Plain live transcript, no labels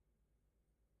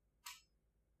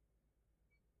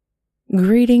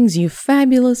Greetings, you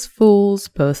fabulous fools,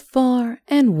 both far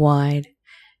and wide.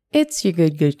 It's your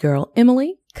good girl,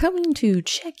 Emily, coming to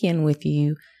check in with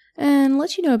you and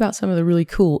let you know about some of the really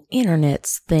cool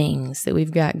internet's things that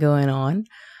we've got going on.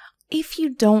 If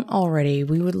you don't already,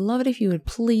 we would love it if you would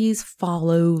please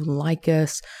follow, like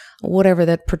us, whatever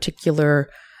that particular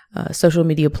social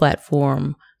media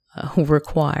platform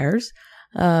requires.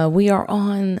 We are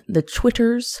on the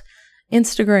Twitters,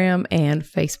 Instagram, and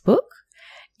Facebook.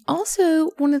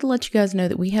 Also, wanted to let you guys know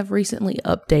that we have recently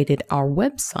updated our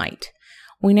website.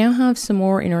 We now have some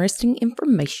more interesting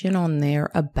information on there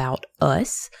about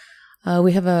us.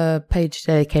 We have a page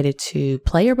dedicated to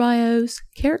player bios,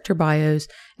 character bios,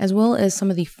 as well as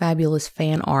some of the fabulous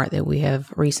fan art that we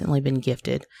have recently been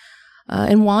gifted.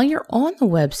 And while you're on the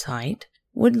website,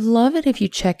 would love it if you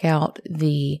check out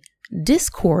the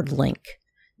Discord link.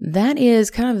 That is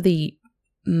kind of the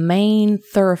main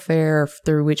thoroughfare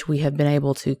through which we have been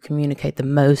able to communicate the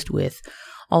most with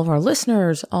all of our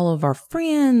listeners, all of our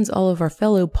friends, all of our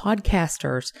fellow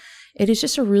podcasters. It is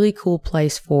just a really cool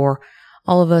place for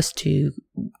all of us to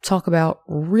talk about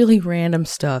really random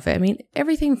stuff. I mean,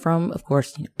 everything from, of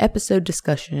course, episode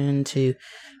discussion to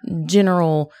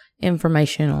general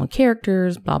information on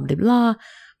characters, blah, blah, blah,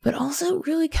 but also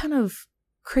really kind of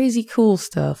crazy cool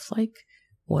stuff like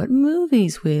what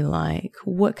movies we like,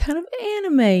 what kind of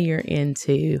anime you're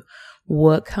into,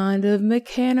 what kind of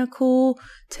mechanical,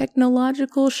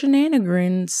 technological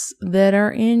shenanigans that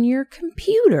are in your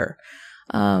computer.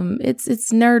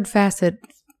 It's nerd facet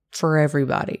for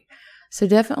everybody. So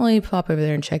definitely pop over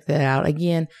there and check that out.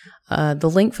 Again,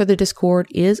 the link for the Discord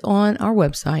is on our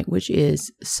website, which is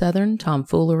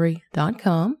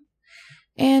southerntomfoolery.com.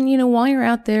 And, while you're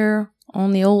out there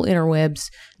on the old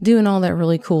interwebs doing all that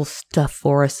really cool stuff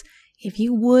for us, if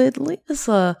you would, leave us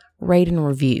a rate and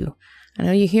review. I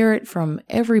know you hear it from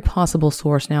every possible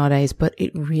source nowadays, but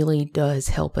it really does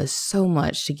help us so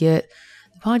much to get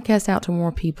the podcast out to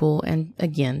more people and,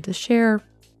 again, to share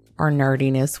our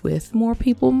nerdiness with more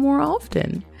people more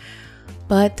often.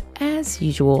 But as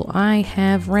usual, I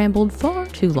have rambled far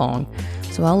too long,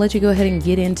 so I'll let you go ahead and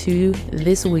get into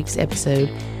this week's episode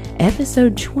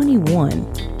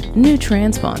 21, New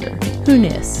Transponder, Who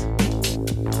Nis?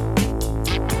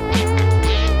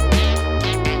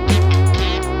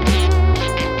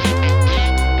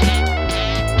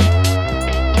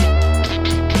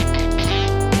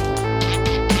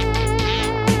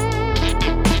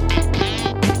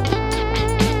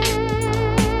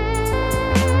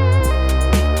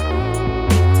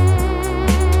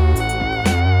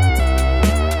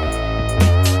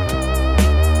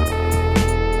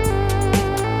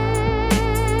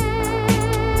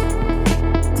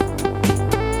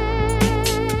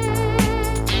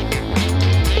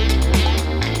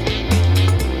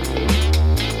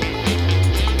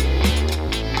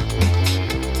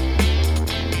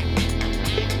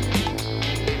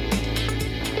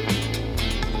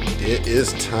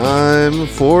 It's time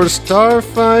for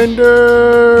Starfinder.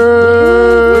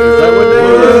 Is that what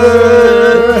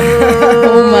that is?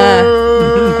 Oh my.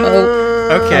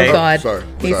 Okay. Oh God. Sorry.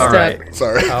 He's Sorry. stuck. Right.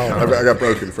 Sorry. Oh. I got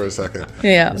broken for a second.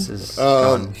 Yeah. This is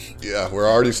done. Yeah, we're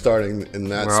already starting in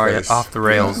that We're already space. off the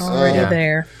rails. Already Yeah.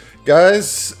 there.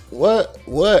 Guys, what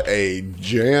a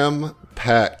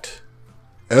jam-packed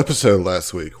episode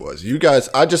last week was. You guys,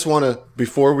 I just want to,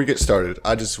 before we get started,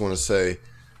 I just want to say,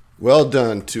 well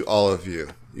done to all of you.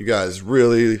 You guys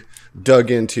really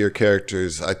dug into your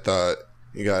characters. I thought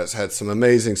you guys had some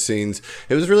amazing scenes.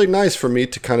 It was really nice for me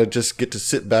to kind of just get to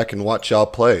sit back and watch y'all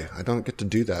play. I don't get to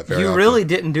do that very often. You really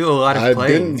didn't do a lot of I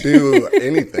playing. didn't do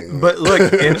anything. But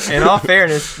look, in all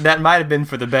fairness, that might have been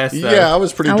for the best. Though. Yeah, I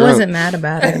was pretty I drunk. wasn't mad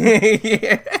about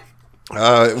it.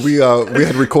 Yeah. We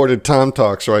had recorded Tom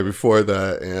Talks right before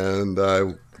that, and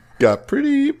I got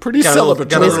pretty celebratory.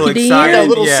 Got a little Whiskey excited. A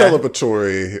little yeah.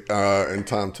 celebratory in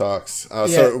Tom Talks. So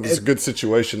it was a good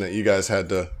situation that you guys had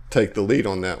to take the lead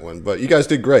on that one. But you guys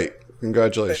did great.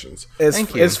 Congratulations.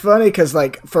 Thank you. It's funny because,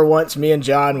 like, for once, me and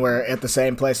John were at the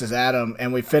same place as Adam,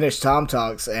 and we finished Tom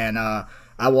Talks, and I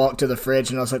walked to the fridge,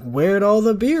 and I was like, where'd all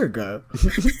the beer go?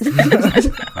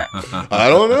 I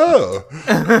don't know.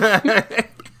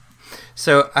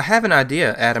 So I have an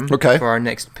idea, Adam, Okay. for our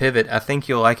next pivot. I think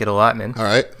you'll like it a lot, man. All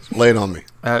right. Lay it on me.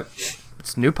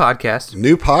 It's a new podcast.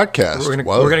 New podcast. We're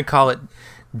Whoa. gonna call it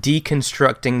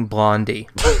Deconstructing Blondie.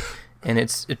 And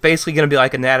it's basically going to be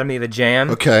like Anatomy of a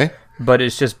Jam, Okay. but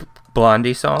it's just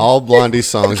Blondie songs. All Blondie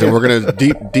songs, and we're gonna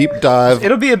deep dive.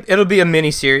 It'll be a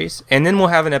mini series, and then we'll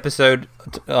have an episode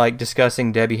like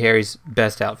discussing Debbie Harry's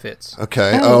best outfits.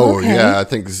 Okay. Oh, okay. Yeah. I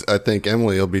think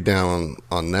Emily will be down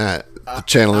on that. the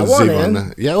channel I is want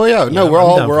Zevon. in. Yeah, well, yeah. No, I'm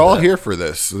we're down for all that. here for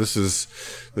this.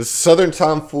 This Southern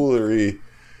Tomfoolery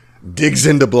digs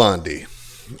into Blondie.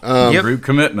 Yep. Group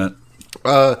commitment.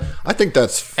 I think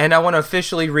that's And I want to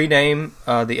officially rename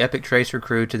the Epic Tracer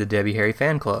crew to the Debbie Harry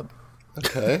Fan Club.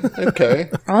 okay. Okay.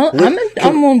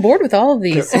 I'm on board with all of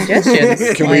these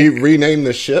suggestions. Can we rename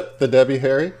the ship the Debbie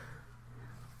Harry?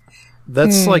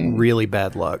 That's like really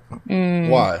bad luck.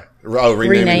 Why? Oh,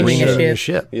 renaming Renaming the a ship. Your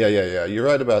ship. ship. Yeah. You're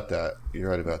right about that.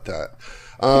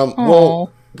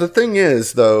 Well, the thing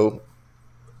is, though.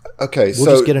 Okay, We'll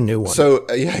just get a new one. So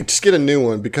yeah, just get a new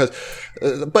one because.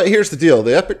 But here's the deal: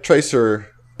 the Epic Tracer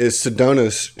is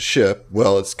Sedona's ship.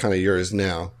 Well, it's kind of yours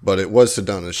now, but it was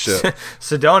Sedona's ship.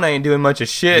 Sedona ain't doing much of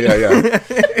shit. Yeah.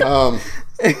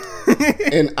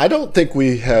 And I don't think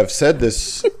we have said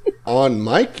this on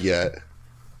mic yet.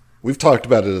 We've talked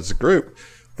about it as a group,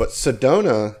 but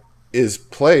Sedona is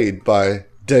played by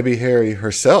Debbie Harry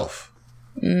herself.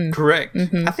 Correct.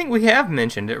 I think we have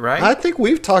mentioned it, right? I think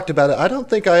we've talked about it. I don't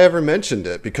think I ever mentioned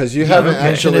it because you haven't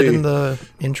Mentioned actually. it in the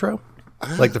intro,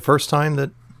 like the first time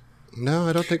that. No,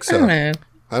 I don't think I don't so. know.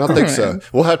 I don't think so.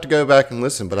 We'll have to go back and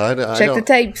listen, but I Check don't. the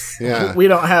tapes. Yeah. We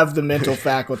don't have the mental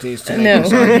faculties to make No.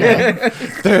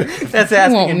 That's want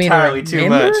asking me to entirely too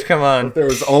remember? much. Come on. There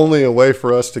was only a way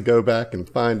for us to go back and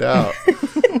find out.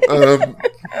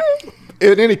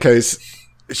 In any case,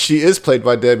 she is played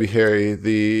by Debbie Harry,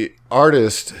 the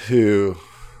artist who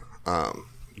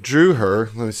drew her.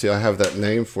 Let me see, I have that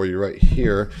name for you right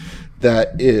here.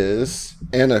 That is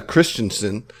Anna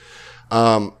Christensen.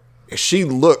 She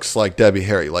looks like Debbie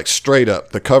Harry, like straight up.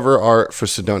 The cover art for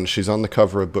Sedona, she's on the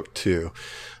cover of book 2.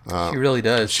 She really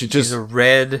does. she She's just- a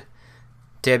red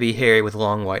Debbie Harry with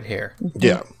long white hair.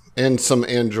 Yeah. And some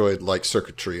android-like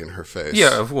circuitry in her face.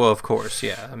 Yeah, well, of course,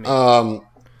 yeah. I mean,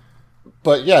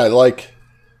 But yeah, like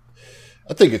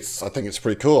I think it's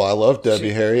pretty cool. I love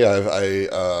Debbie Harry. that's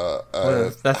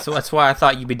why I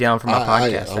thought you'd be down for my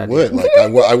podcast. I idea. would like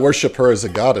I worship her as a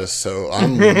goddess, so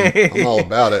I'm all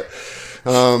about it.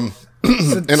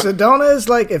 Sedona is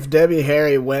like if Debbie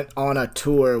Harry went on a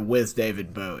tour with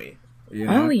David Bowie. You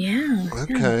know? Oh yeah.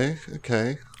 Okay.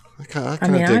 I I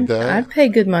kind mean, of dig I'd that pay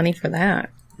good money for that.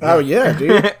 Oh yeah,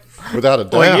 dude. without a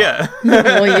doubt. Well, yeah.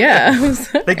 Well, yeah. I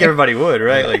think everybody would,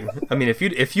 right? Like, I mean,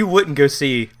 if you wouldn't go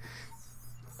see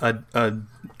a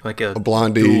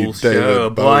Blondie, dual David show, a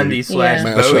Bowie Blondie slash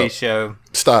mashup. Bowie show,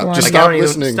 Stop! Well, Just like, I stop don't even-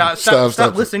 listening.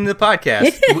 Stop listening to the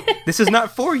podcast. This is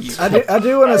not for you. I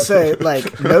do want to say,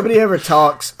 like, nobody ever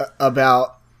talks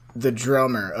about the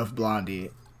drummer of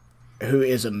Blondie, who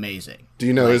is amazing. Do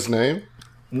you know his name?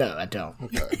 No, I don't.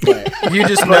 But You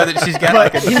just know that she's got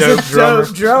like a he's dope a drummer.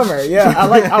 dope drummer. Yeah,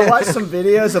 I watched some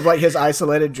videos of like his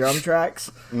isolated drum tracks.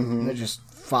 And they're just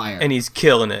fire. And he's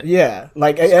killing it. Yeah,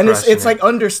 like, and it's crushing like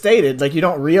understated. Like, you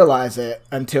don't realize it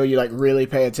until you like really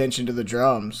pay attention to the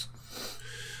drums.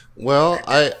 Well,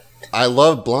 I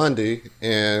love Blondie,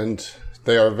 and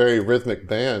they are a very rhythmic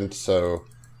band. So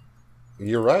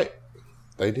you're right;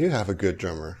 they do have a good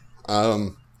drummer.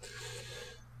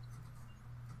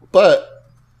 But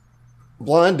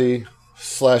Blondie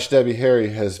 / Debbie Harry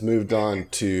has moved on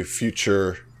to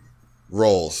futuristic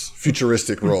roles.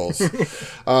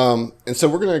 And so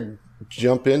we're going to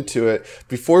jump into it.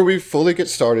 Before we fully get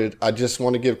started, I just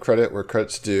want to give credit where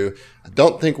credit's due. I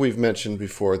don't think we've mentioned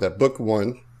before that book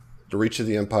 1, The Reach of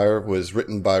the Empire, was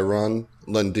written by Ron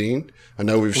Lundeen. I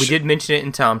know we did mention it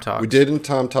in Tom Talks. We did in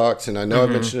Tom Talks, and I know I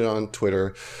mentioned it on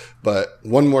Twitter. But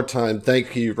one more time,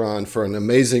 thank you, Ron, for an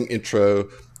amazing intro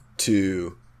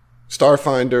to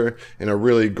Starfinder and a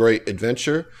really great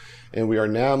adventure. And we are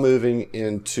now moving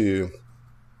into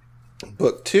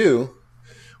book 2,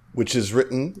 which is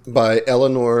written by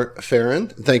Eleanor Farron.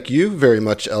 Thank you very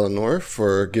much, Eleanor,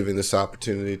 for giving this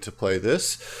opportunity to play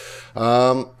this.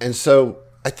 And so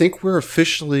I think we're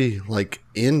officially like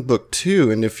in book 2.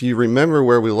 And if you remember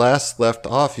where we last left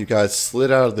off, you guys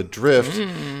slid out of the drift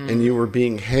and you were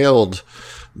being hailed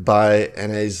by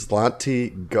an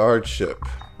Aslanti guard ship.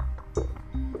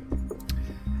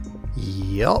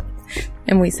 Yep.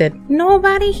 And we said,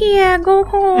 nobody here, go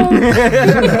home.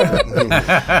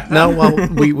 No, well,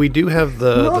 we do have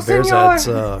the No, Bears senor. Ads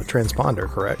transponder,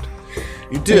 correct?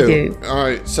 You do. We do. All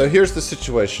right, so here's the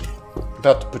situation.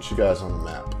 About to put you guys on the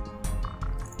map.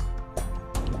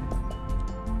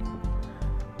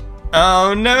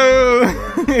 Oh no!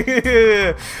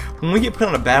 When we get put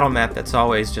on a battle map, that's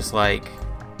always just like,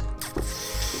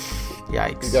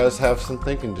 yikes. You guys have some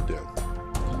thinking to do.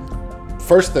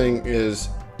 First thing is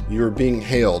you're being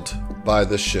hailed by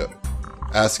the ship,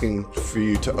 asking for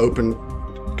you to open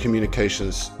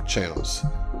communications channels.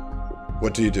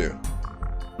 What do you do?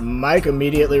 Mike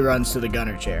immediately runs to the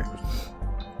gunner chair.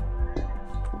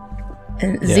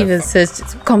 And Ziva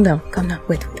says, calm down,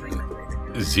 wait.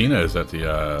 Xena is at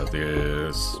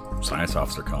the science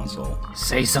officer console.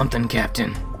 Say something,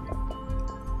 Captain.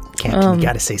 Captain, you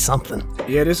gotta say something.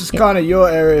 Yeah, this is kind of your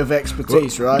area of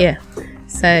expertise, right? Yeah.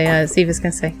 So Ziva's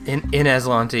going to say, In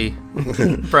Aslanti,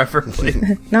 preferably.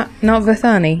 not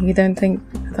Vathani. You don't think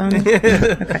Vathani?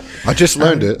 Okay. I just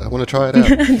learned it. I want to try it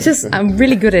out. I'm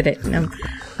really good at it.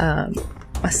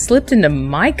 I slipped into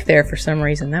Mike there for some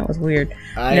reason. That was weird.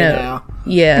 I know.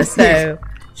 Yeah, so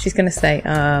she's gonna say,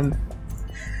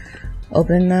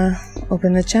 open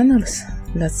the channels.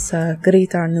 Let's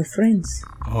greet our new friends.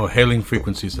 Oh, hailing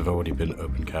frequencies have already been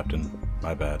opened, Captain.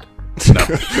 My bad. They've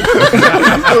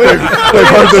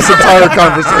heard this entire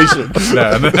conversation.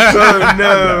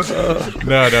 No.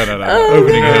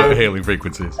 Opening hailing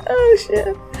frequencies. Oh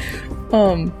shit.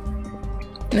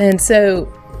 And so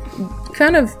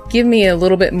kind of give me a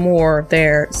little bit more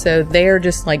there. So they're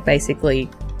just like basically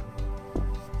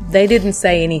they didn't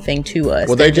say anything to us.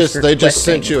 Well, they just sent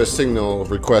requesting. you a signal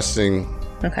requesting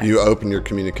Okay. you open your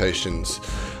communications,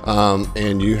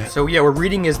 and you. So yeah, we're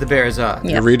reading as the Bearazad.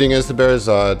 Yeah. You're reading as the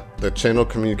Bearazad. The channel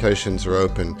communications are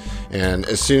open, and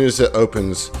as soon as it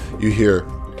opens, you hear,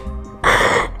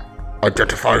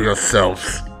 "Identify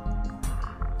yourselves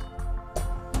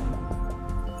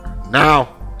now."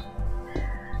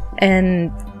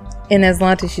 And in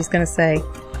Aslanti, she's going to say,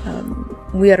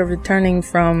 we are returning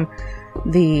from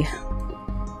the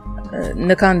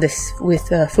Nakandis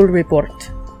with a full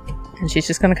report. And she's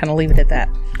just going to kind of leave it at that.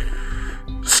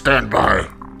 Stand by.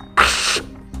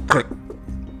 Quick.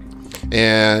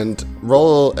 And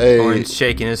roll a Orin's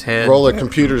shaking his head.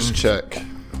 computers check.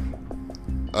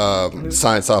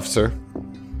 Science officer.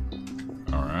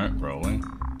 All right, rolling.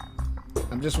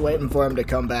 I'm just waiting for him to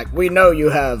come back. We know you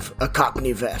have a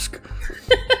Cockney Vesk.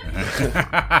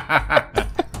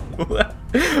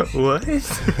 What?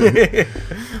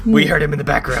 We heard him in the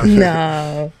background.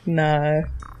 No.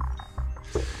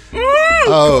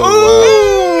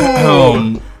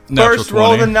 Oh, Natural First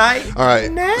roll of the 20. night. all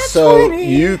right. So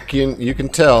you can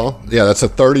tell. Yeah, that's a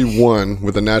 31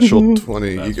 with a natural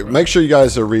 20. Make sure you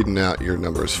guys are reading out your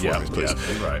numbers for me, please.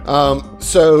 Right.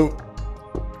 So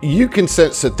you can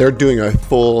sense that they're doing a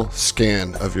full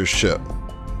scan of your ship.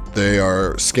 They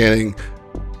are scanning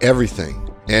everything,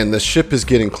 and the ship is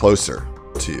getting closer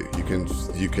to you.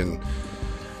 You can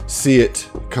see it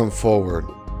come forward,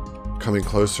 coming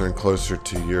closer and closer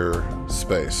to your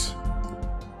space.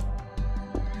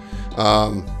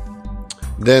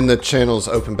 Then the channels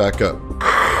open back up.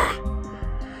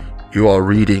 You are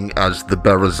reading as the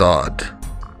Bearazad.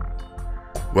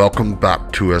 Welcome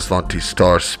back to Aslanti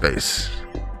Star Space.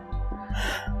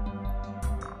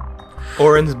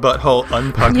 Orin's butthole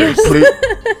unpuckers.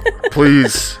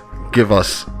 Please give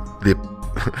us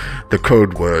the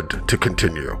code word to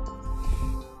continue.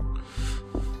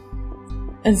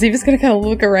 And Ziva's going to kind of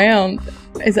look around.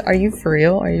 Are you for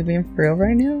real? Are you being for real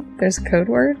right now? There's a code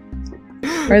word?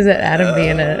 Or is it Adam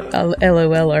being a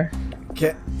LOLer?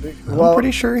 I'm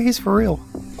pretty sure he's for real.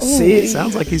 See, It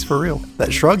sounds like he's for real.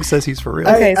 That shrug says he's for real.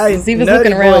 Okay, so Ziva's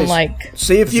looking around like...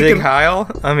 See if you Zig can, Heil?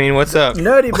 I mean, what's up?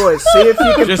 nerdy boys. See if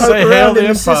you can Just poke say hail around the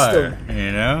in the Empire. system.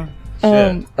 You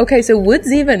know. Okay, so would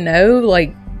Ziva know,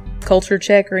 like, culture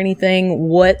check or anything,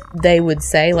 what they would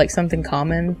say, like something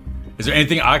common? Is there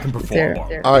anything I can perform?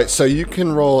 There. All right, so you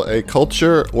can roll a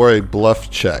culture or a bluff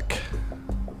check.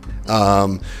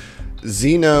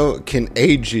 Zeno can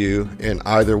aid you in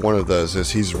either one of those as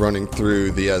he's running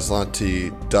through the Aslanti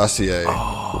dossier.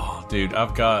 Oh, dude,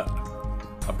 I've got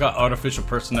artificial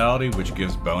personality, which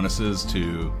gives bonuses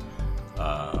to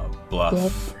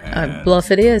bluff. And,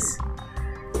 Bluff it is.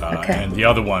 okay. And the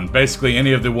other one, basically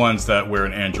any of the ones that where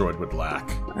an android would lack.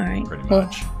 All right. Pretty Well,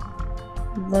 much.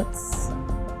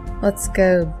 let's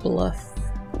go bluff.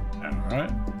 All right.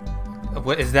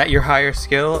 What is that? Your higher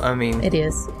skill? I mean, It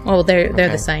is. Oh, they're Okay.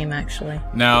 the same actually.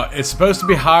 Now it's supposed to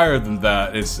be higher than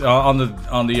that. It's on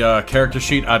the character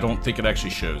sheet. I don't think it actually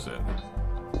shows it.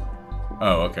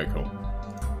 Oh, okay, cool.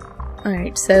 All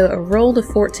right. So a roll to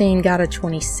 14 got a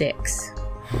 26.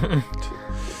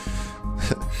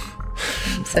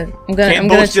 So I'm gonna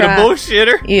bullshit try. a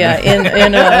bullshitter. Yeah, in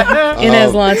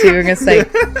Aslanti, we're gonna say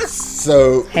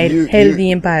So hail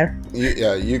the Empire.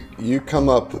 you come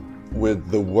up with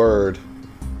the word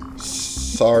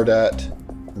Sardat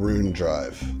Rune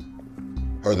Drive,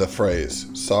 or the phrase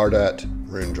Sardat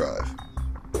Rune Drive.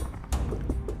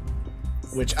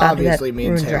 Which Stop obviously that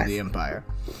means rune hail drive. the Empire.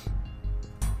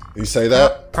 You say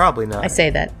that? Probably not. I say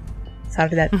that. Sorry,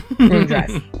 that room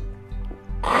drive.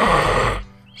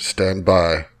 Stand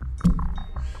by.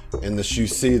 and you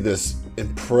see this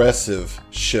impressive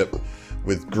ship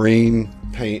with green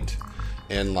paint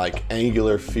and like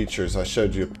angular features. I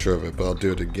showed you a picture of it, but I'll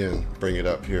do it again. Bring it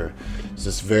up here. It's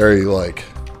this very like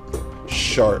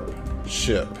sharp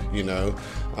ship, you know.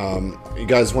 You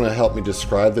guys want to help me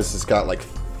describe this? It's got like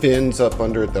fins up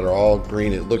under it that are all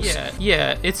green. It looks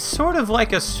Yeah, it's sort of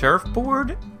like a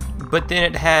surfboard, but then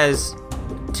it has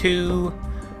 2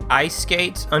 ice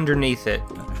skates underneath it.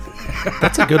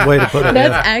 That's a good way to put it.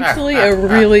 That's actually a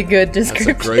really good That's a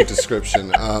description. great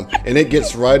description. And it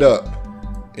gets right up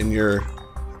in your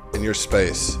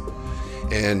space,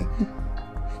 and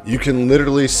you can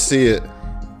literally see it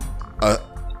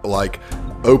like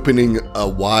opening a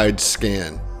wide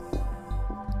scan,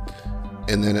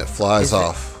 and then it flies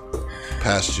off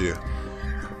past you.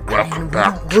 Welcome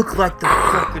back. Look like the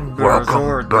fucking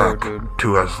Welcome back dude. to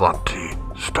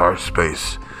Aslanti Star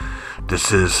Space.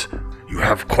 You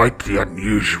have quite the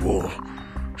unusual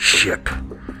ship,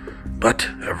 but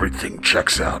everything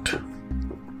checks out.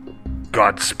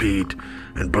 Godspeed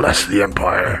and bless the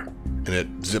Empire. And it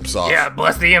zips off. Yeah,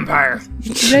 bless the Empire.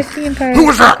 Bless the Empire. Who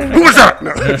was that? Who was that?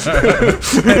 No.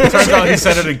 It turns out he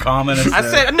said it in common instead.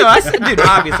 I said, dude,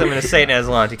 obviously I'm going to say it as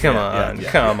Aslanti. Come on.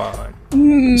 Come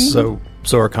on. So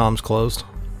are comms closed?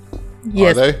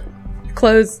 Yes. Are they?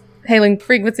 Close hailing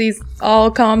frequencies. All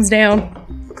comms down.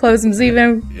 Close them,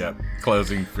 Zivo. Yep.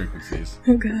 Closing frequencies.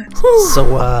 Oh, God.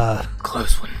 So,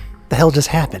 Close one. the hell just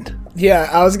happened? Yeah,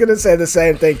 I was gonna say the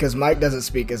same thing because Mike doesn't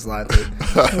speak Aslanti.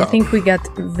 I think we got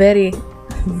very,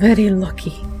 very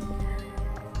lucky.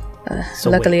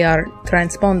 Luckily, our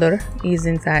transponder is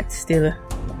in fact still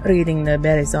reading the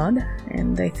Berizod,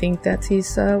 and I think that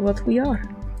is what we are.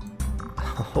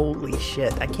 Holy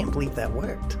shit, I can't believe that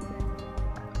worked.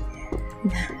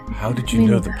 How did you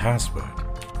know the password?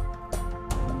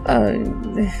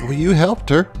 Well, you helped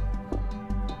her.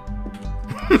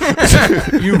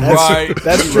 You right.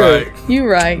 That's true. Right. You're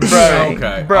right. Bro, You're right.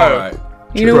 okay. Bro. All right.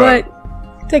 You know Bro.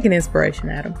 what? Take an inspiration,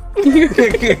 Adam.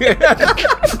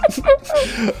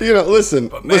 You know, listen.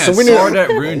 man, Listen. We sword need. that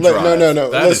rune No, drive. no.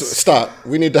 That Listen, is- stop.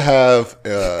 We need to have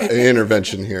an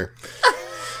intervention here.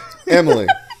 Emily,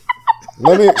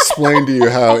 let me explain to you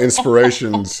how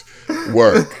inspirations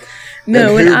work. No,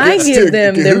 And when who I gets give to-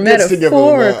 them, who they're gets to give them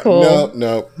that? metaphorical.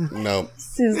 No.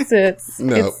 It's,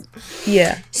 No.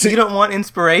 yeah. You don't want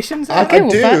inspirations? Okay, I well,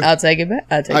 do. fine. I'll take it back.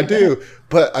 I'll take I it do, back.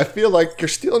 but I feel like you're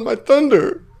stealing my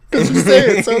thunder because you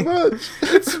say it so much.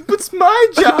 It's my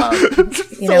job.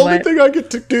 It's You the know only what? thing I get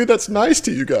to do that's nice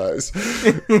to you guys.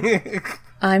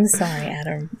 I'm sorry,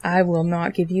 Adam. I will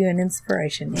not give you an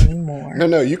inspiration anymore.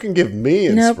 No, you can give me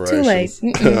Nope, inspiration. too late.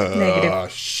 Mm-mm, negative. Oh,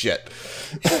 shit.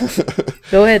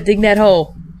 Go ahead, dig that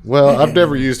hole. Well, I've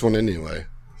never used one anyway.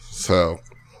 So,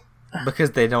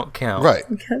 Because they don't count. right.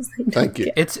 Because they don't Thank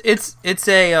you. It's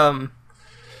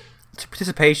a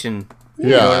participation.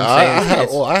 Yeah, know what I'm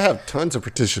saying? I have tons of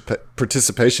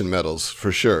participation medals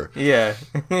for sure. Yeah.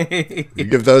 You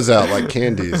give those out like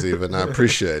candies, even. I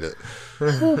appreciate it.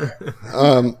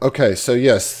 Okay, so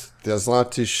yes, the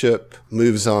Aslanti ship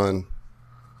moves on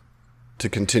to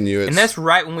continue its. And that's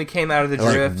right when we came out of the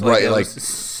Like, drift. right, That like- was as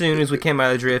soon as we came out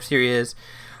of the drift, here he is.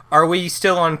 Are we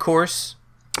still on course?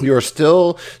 You're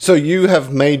still. So you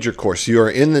have made your course. You are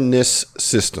in the NIS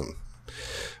system.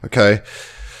 Okay.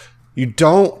 You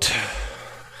don't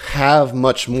have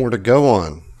much more to go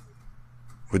on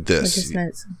with I this. just know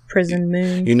it's a prison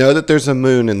moon. You know that there's a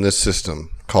moon in this system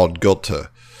called Gulta,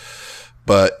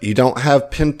 but you don't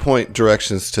have pinpoint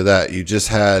directions to that. You just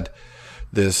had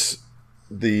the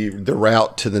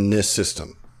route to the NIS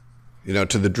system, you know,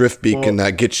 to the drift beacon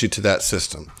that gets you to that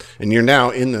system, and you're now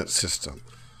in that system.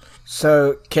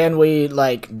 So can we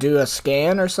like do a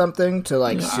scan or something to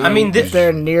like see if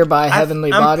they're nearby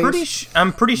heavenly bodies?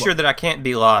 I'm pretty sure that I can't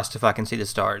be lost if I can see the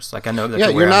stars. Like I know that. Yeah,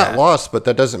 where you're I'm not at. lost, but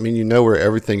that doesn't mean you know where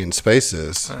everything in space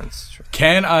is. That's true.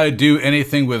 Can I do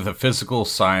anything with a physical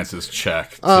sciences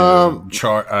check to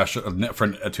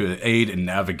to aid in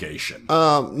navigation?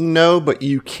 No, but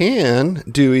you can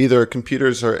do either a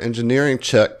computers or engineering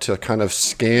check to kind of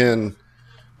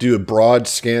do a broad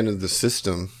scan of the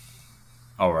system.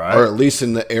 All right. Or at least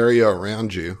in the area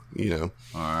around you, you know.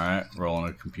 All right. Rolling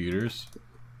the computers.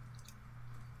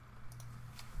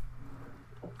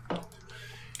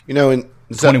 You know, in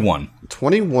 21.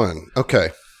 21. Okay.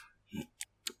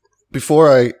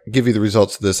 Before I give you the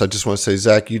results of this, I just want to say,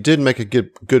 Zach, you did make a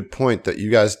good point that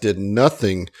you guys did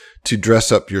nothing to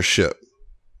dress up your ship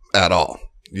at all.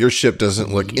 Your ship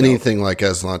doesn't look anything like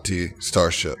Aslanti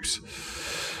starships.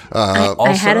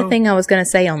 I had a thing I was going to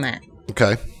say on that,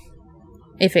 Okay.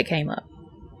 if it came up.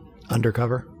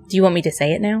 Undercover? Do you want me to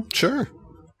say it now? Sure.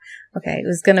 Okay, it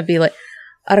was going to be like,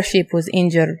 our ship was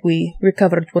injured. We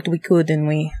recovered what we could, and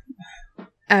we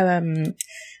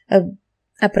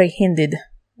apprehended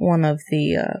one of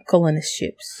the colonist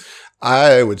ships.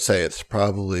 I would say it's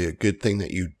probably a good thing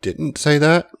that you didn't say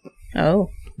that. Oh.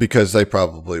 Because they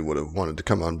probably would have wanted to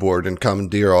come on board and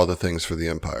commandeer all the things for the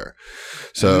Empire.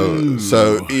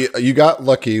 So you got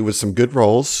lucky with some good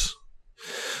rolls.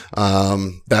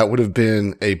 That would have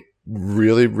been a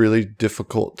really, really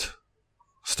difficult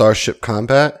starship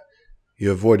combat.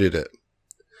 You avoided it.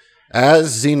 As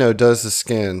Zeno does the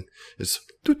scan, it's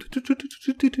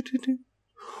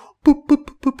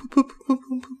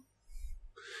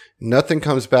nothing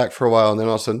comes back for a while, and then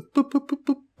all of a sudden,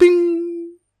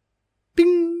 bing,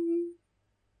 bing,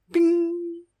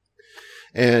 bing,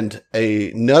 and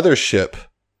another ship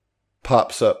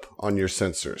pops up on your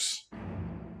sensors.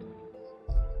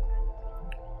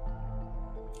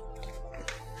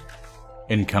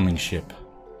 Incoming ship.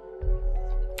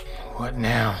 What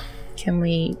now? Can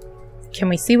we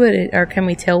see what it, or can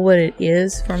we tell what it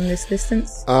is from this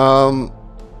distance?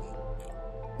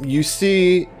 You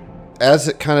see, as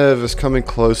it kind of is coming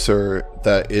closer,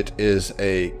 that it is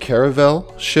a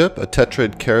caravel ship, a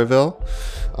Tetrad caravel.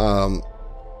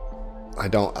 I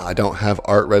don't have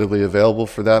art readily available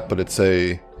for that, but it's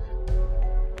a.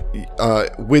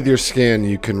 With your scan,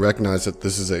 you can recognize that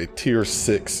this is a tier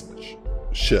 6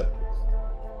 ship,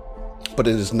 but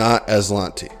it is not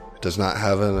Aslanti. It does not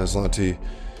have an Aslanti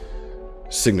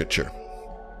signature.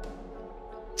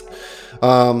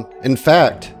 In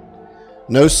fact,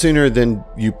 no sooner than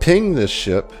you ping this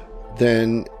ship,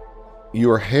 than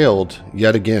you are hailed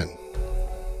yet again.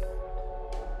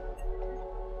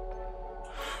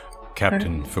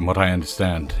 Captain, from what I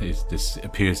understand, this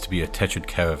appears to be a Tetrad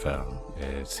caravel.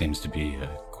 It seems to be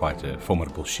quite a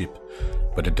formidable ship,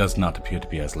 but it does not appear to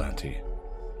be Aslanti.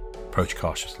 Approach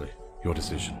cautiously. Your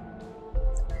decision.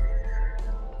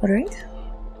 All right.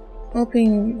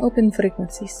 Open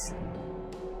frequencies.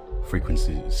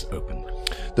 Frequencies open.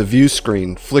 The view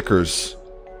screen flickers,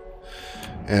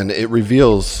 and it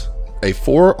reveals a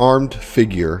 4-armed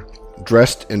figure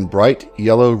dressed in bright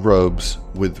yellow robes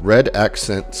with red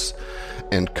accents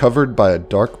and covered by a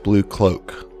dark blue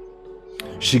cloak.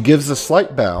 She gives a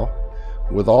slight bow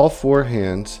with all 4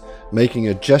 hands, making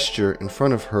a gesture in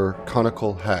front of her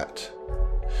conical hat.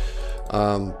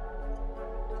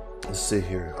 Let's see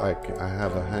here. I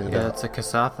have a hand. Yeah, it's a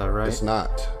Kasatha, right? It's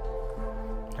not.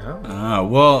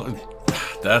 Well,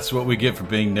 that's what we get for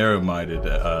being narrow-minded,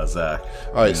 Zach.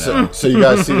 All right, so you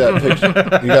guys see that picture?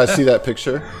 You guys see that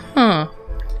picture? Huh.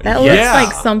 That looks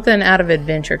like something out of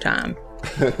Adventure Time.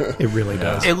 It really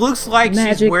does. It looks like she's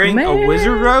Magic wearing man. a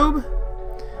wizard robe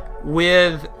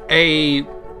with a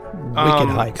Wicked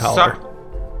high collar.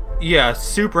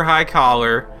 super high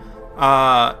collar,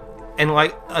 and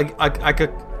like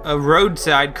a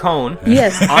roadside cone.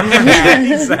 Yes. On her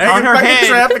head, on her Like a head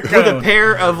traffic with a cone.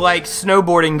 pair of like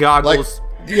snowboarding goggles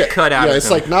cut out. Yeah, of it's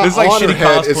them. like not It's like on her shitty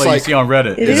head. cosplay It's you like see on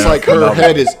Reddit. It it's is. like her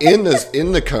head is in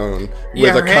the cone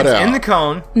with her a head's cutout. in the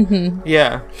cone. Mm-hmm.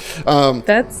 Yeah.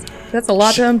 That's a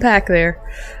lot to unpack there.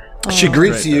 She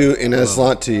greets you in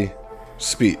Aslanti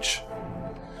speech.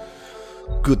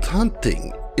 Good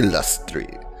hunting,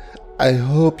 Illustri. I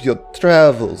hope your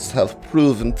travels have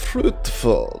proven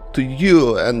fruitful to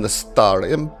you and the Star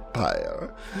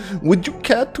Empire. Would you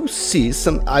care to see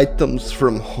some items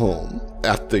from home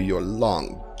after your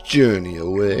long journey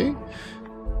away?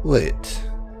 Wait,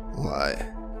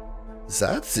 why?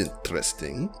 That's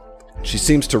interesting. She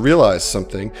seems to realize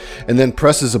something and then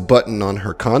presses a button on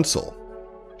her console.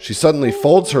 She suddenly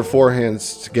folds her 4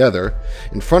 hands together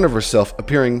in front of herself,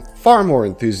 appearing far more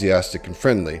enthusiastic and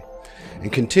friendly,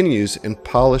 and continues in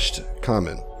polished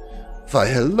common. Why,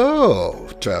 hello,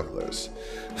 travelers.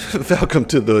 Welcome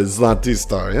to the Aslanti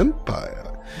Star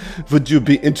Empire. Would you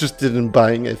be interested in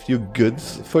buying a few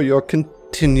goods for your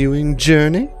continuing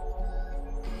journey?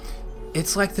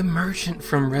 It's like the merchant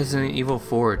from Resident Evil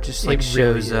 4, just like It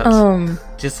shows really up.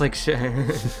 Just like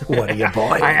What are you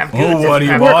buying? I have goods. what are you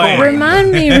I have buying? coins.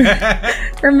 Remind me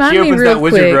She opens real that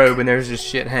wizard quick. robe and there's just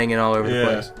shit hanging all over the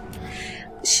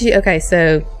place. Okay,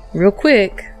 so real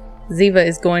quick, Ziva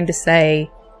is going to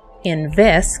say in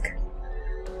Vesk,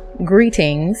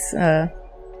 greetings, and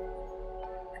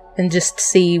just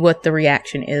see what the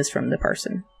reaction is from the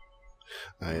person.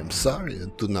 I am sorry, I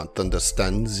do not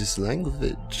understand this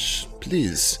language.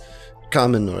 Please,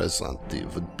 common or Aslanti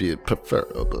would be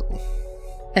preferable.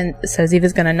 And so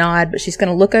Ziva's going to nod, but she's going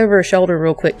to look over her shoulder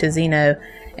real quick to Zeno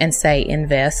and say in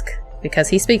Vesk, because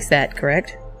he speaks that,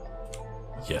 correct?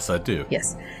 Yes, I do.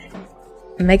 Yes.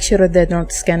 Make sure they're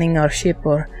not scanning our ship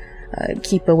or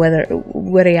keep a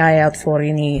wary eye out for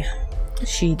any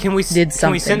she Can we did something.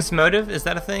 Can we sense motive? Is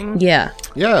that a thing? Yeah.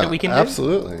 Yeah, That we can do?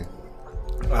 absolutely.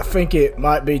 I think it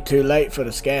might be too late for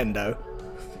the scan, though.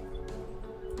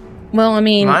 Well, I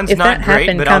mean, Mine's if not that great,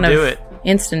 happened but kind I'll of do it.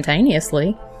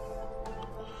 instantaneously.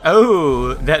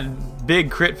 Oh, that big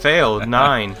crit failed.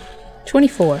 9.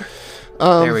 24.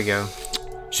 There we go.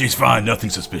 She's fine, nothing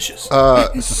suspicious.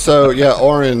 So yeah,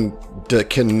 Orin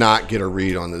cannot get a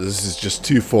read on this. This is just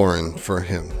too foreign for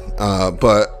him.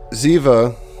 But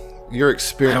Ziva, your I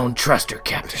experience. don't trust her,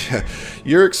 Captain.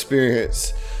 Your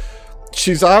experience.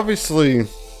 She's obviously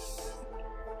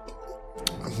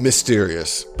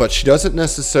mysterious, but she doesn't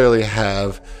necessarily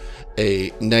have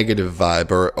a negative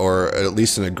vibe or at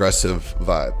least an aggressive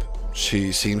vibe.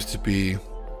 She seems to be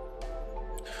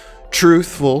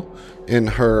truthful in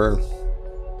her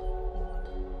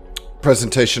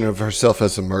presentation of herself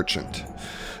as a merchant.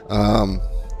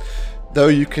 Though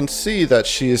you can see that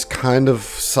she is kind of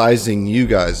sizing you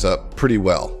guys up pretty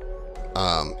well.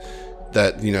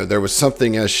 That, you know, there was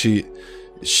something as she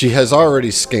has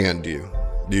already scanned you.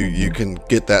 You can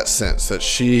get that sense that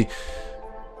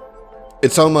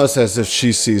it's almost as if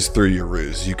she sees through your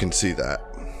ruse. You can see that.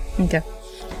 Okay.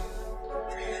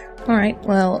 All right.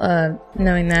 Well,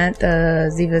 knowing that,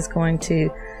 Ziva's going to.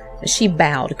 She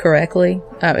bowed correctly,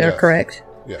 or Yes. correct.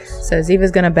 Yes. So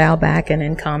Ziva's going to bow back, and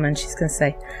in common, she's going to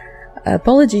say,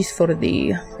 "Apologies for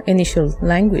the initial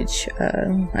language.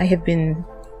 I have been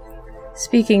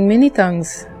speaking many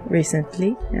tongues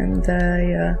recently, and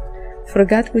I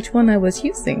forgot which one I was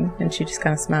using." And she just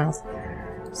kind of smiles.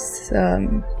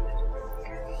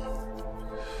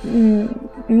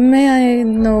 May I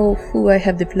know who I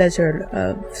have the pleasure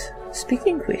of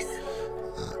speaking with?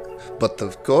 But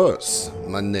of course,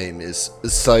 my name is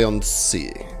Sion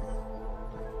C.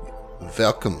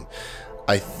 Welcome.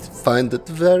 I find it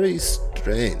very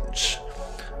strange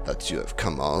that you have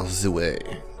come all the way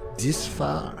this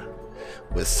far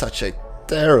with such a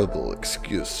terrible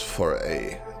excuse for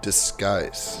a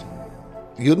disguise.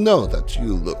 You know that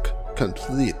you look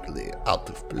completely out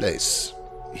of place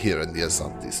here in the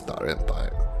Azanti Star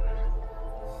Empire.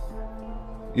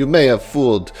 You may have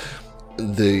fooled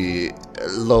the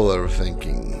lower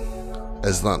thinking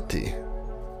Azanti,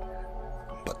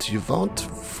 but you won't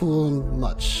fool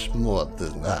much more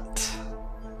than that.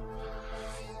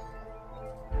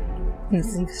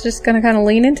 He's just gonna kind of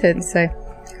lean into it and say,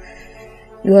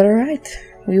 "You are right.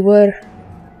 We were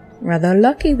rather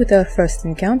lucky with our first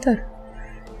encounter.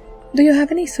 Do you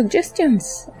have any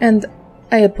suggestions?" And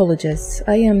I apologize.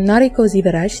 I am Nariko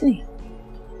Zivarashni.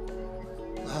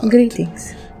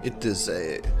 Greetings. It is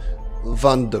a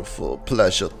wonderful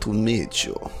pleasure to meet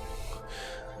you.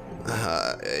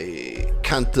 I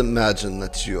can't imagine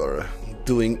that you're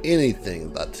doing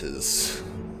anything that is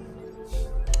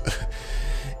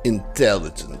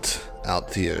intelligent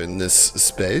out here in this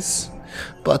space.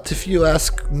 But if you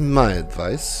ask my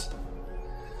advice,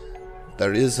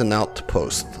 there is an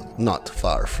outpost not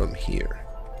far from here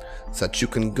that you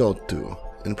can go to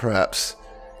and perhaps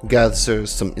gather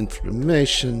some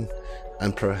information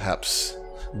and perhaps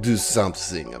do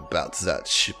something about that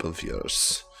ship of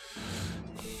yours.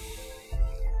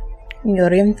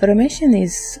 Your information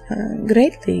is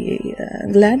greatly,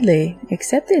 gladly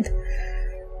accepted.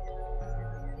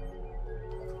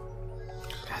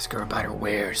 Ask her about her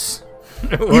wares.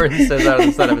 Orin says out of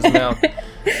the side of his mouth.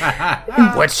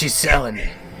 What's she selling?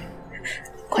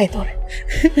 Quiet on it.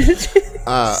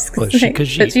 Well, But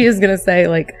she is gonna say,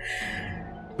 like,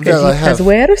 Well, I has have.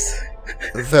 wares?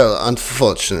 Well,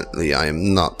 unfortunately, I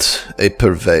am not a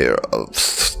purveyor of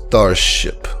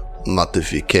starship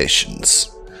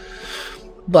modifications.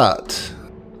 But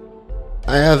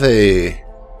I have a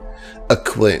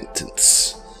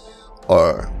acquaintance,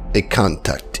 or a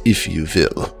contact, if you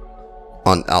will,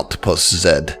 on Outpost Z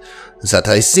that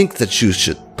I think that you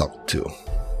should talk to.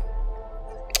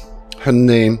 Her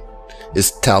name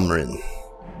is Talmarin.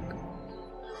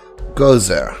 Go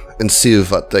there and see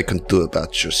what they can do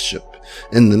about your ship.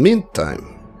 In the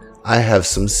meantime, I have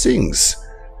some things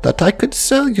that I could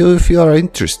sell you if you are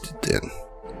interested in.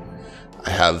 I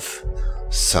have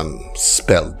some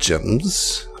spell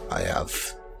gems. I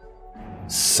have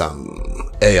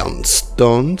some Aeon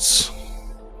stones.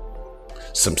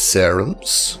 Some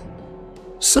serums.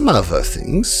 Some other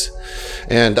things.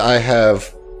 And I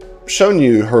have shown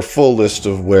you her full list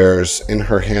of wares in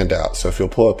her handout. So if you'll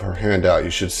pull up her handout, you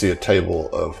should see a table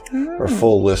of her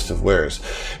full list of wares.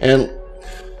 And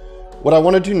what I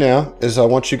want to do now is I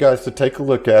want you guys to take a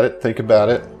look at it, think about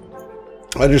it.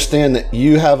 Understand that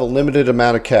you have a limited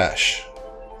amount of cash,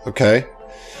 okay?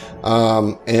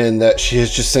 And that she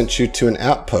has just sent you to an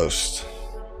outpost,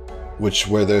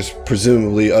 where there's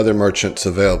presumably other merchants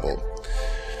available.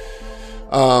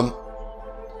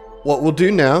 What we'll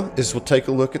do now is we'll take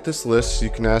a look at this list. You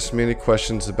can ask me any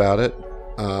questions about it.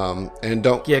 And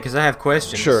don't... Yeah, because I have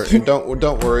questions. Sure, and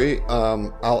don't worry.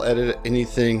 I'll edit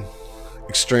anything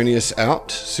extraneous out,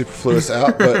 superfluous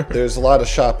out, but there's a lot of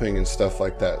shopping and stuff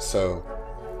like that, so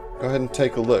go ahead and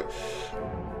take a look.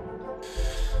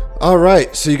 All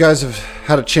right, so you guys have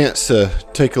had a chance to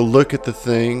take a look at the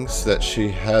things that she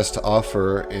has to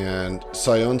offer, and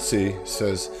Sayonsi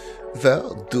says,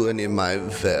 "Well, do any of my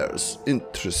wares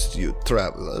interest you,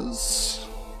 travelers?"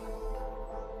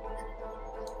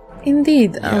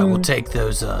 Indeed. Yeah, we'll take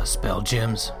those spell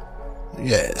gems.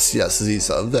 Yes, these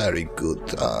are very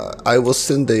good. I will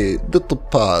send a little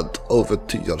pod over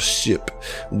to your ship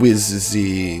with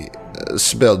the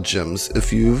spell gems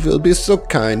if you will be so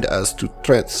kind as to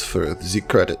transfer the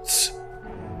credits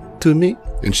to me.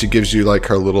 And she gives you like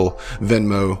her little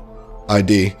Venmo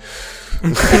ID. Yo,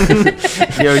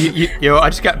 I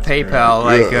just got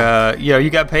PayPal. You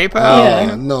got PayPal?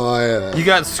 Yeah. No, You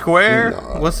got Square? No,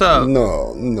 What's up?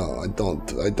 No, I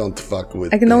don't fuck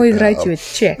with I can always PayPal. write you a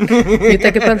check. You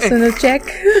take a personal check?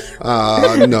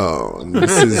 No,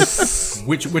 this is...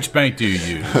 Which bank do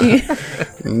you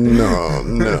use? No.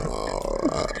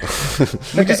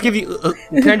 Can I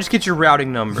just get your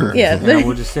routing number? Yeah. And then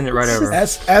we'll just send it right over.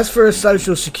 As for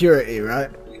Social Security,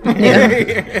 right?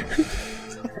 Yeah.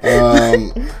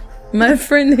 My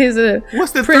friend is a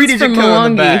What's the prince 3-digit from code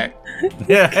on the Mwangi. back?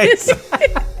 Yeah.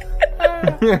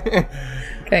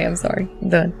 Okay, I'm sorry. I'm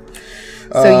done.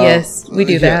 So yes, we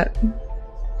do that.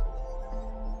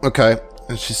 Okay.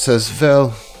 And she says,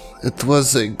 "Well, it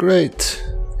was a great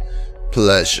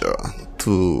pleasure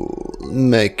to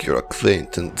make your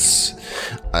acquaintance.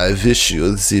 I wish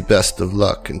you the best of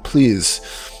luck, and please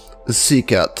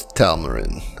seek out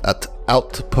Talmarin at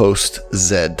Outpost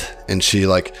Z." And she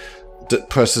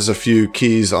presses a few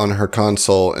keys on her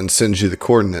console and sends you the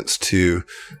coordinates to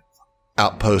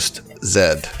Outpost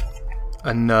Z.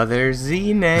 Another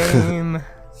Z name.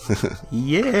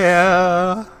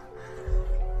 Yeah.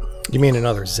 You mean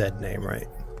another Z name, right?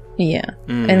 Yeah.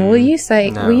 And will you say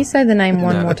the name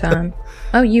one more time?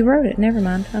 Oh, you wrote it. Never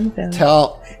mind. I'm feeling.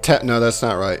 No, that's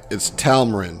not right. It's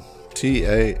Talmarin.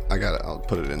 T-A. I got it. I'll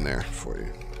put it in there for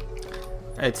you.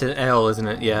 It's an L, isn't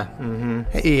it? Yeah. Mm-hmm.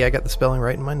 Hey, I got the spelling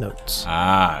right in my notes.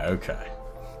 Okay.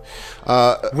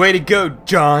 Way to go,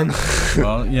 John.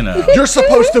 Well, You're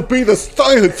supposed to be the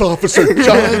science officer,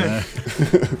 John.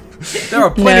 there are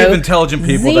plenty of intelligent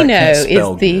people that can't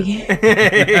spell is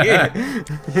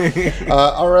good.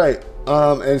 All right.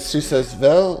 And she says,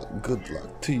 "Well, good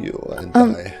luck to you, and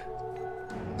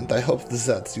I hope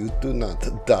that you do not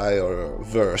die or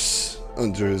worse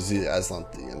under the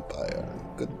Aslanti Empire."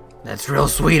 Good. That's real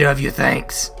sweet of you,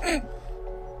 thanks.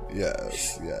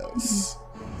 Yes.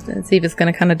 Let's see if it's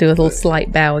going to kind of do a little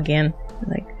slight bow again.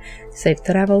 Like, safe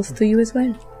travels to you as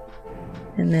well.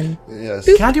 And then, Yes.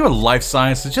 Can I do a life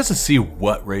sciences just to see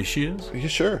what race she is? You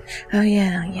sure? oh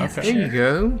yeah, Okay. for There sure. you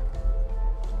go.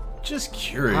 Just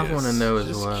curious. I wanna know as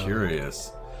Just well.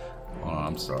 curious. Oh,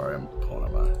 I'm sorry. I'm pulling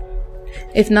up my...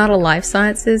 If not a life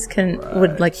sciences,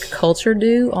 would like culture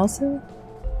do also?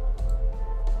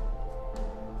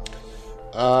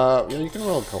 Yeah, you can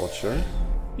roll culture.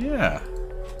 Yeah.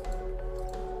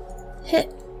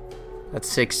 Hit. That's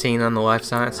 16 on the life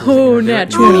sciences. Oh,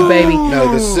 nat 20, baby.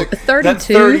 No, the 32. That's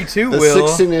 32, The Will.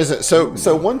 16 isn't.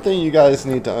 So one thing you guys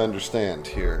need to understand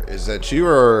here is that you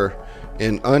are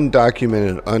in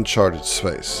undocumented, uncharted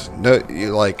space. No,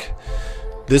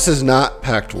 this is not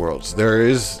Pact Worlds.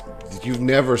 You've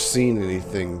never seen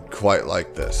anything quite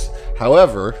like this.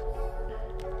 However,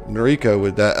 Noriko,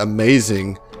 with that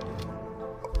amazing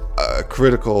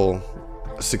critical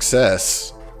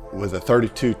success with a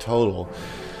 32 total,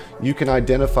 you can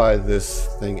identify this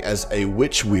thing as a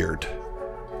witch weird.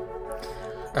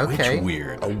 Okay. Which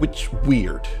weird. A witch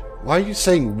weird. Why are you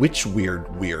saying witch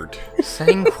weird?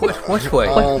 Saying what way?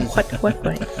 What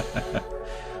way?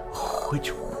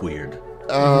 Which weird.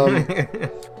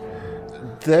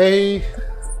 They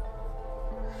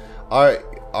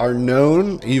are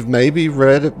known. You've maybe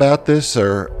read about this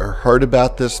or heard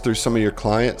about this through some of your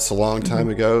clients a long time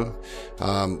ago,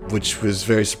 which was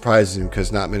very surprising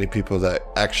because not many people that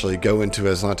actually go into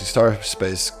Aslanti Star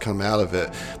Space come out of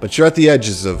it. But you're at the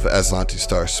edges of Aslanti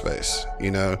Star Space,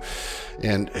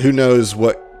 and who knows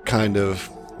what kind of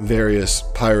various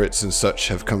pirates and such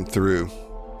have come through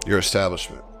your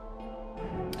establishment.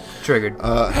 Triggered.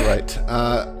 Right.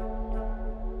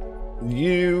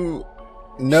 You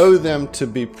know them to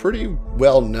be pretty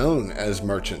well known as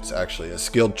merchants, actually, as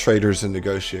skilled traders and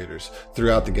negotiators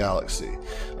throughout the galaxy.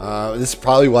 This is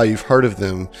probably why you've heard of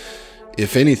them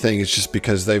if anything, it's just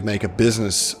because they make a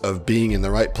business of being in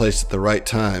the right place at the right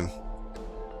time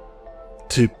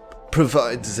to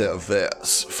provide their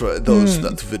wares for those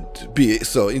that would be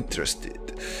so interested.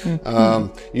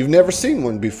 You've never seen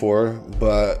one before,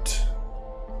 but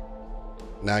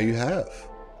now you have.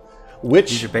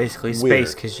 Which These are basically weird.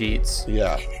 space Khajiits.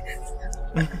 Yeah.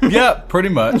 Yeah, pretty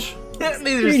much. These are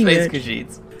Pretty space much.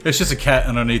 Khajiits. It's just a cat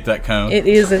underneath that cone. It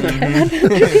is a cat.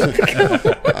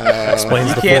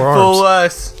 Explains the Can't four fool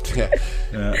arms. us.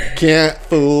 Can't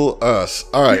fool us.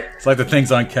 All right. It's like the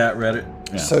things on cat Reddit.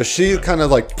 Yeah. So she kind of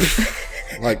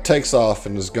like takes off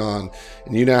and is gone,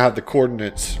 and you now have the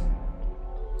coordinates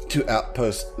to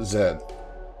Outpost Z.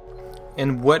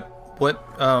 And what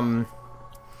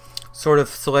sort of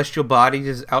celestial body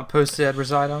does Outpost Z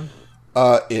reside on?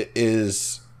 It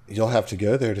is. You'll have to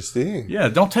go there to see. Yeah,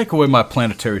 don't take away my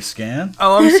planetary scan.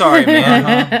 Oh, I'm sorry,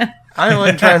 man. I don't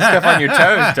want to try and step on your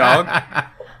toes, dog.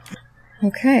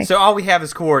 Okay. So all we have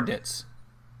is coordinates.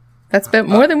 That's a bit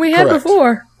more than we had correct.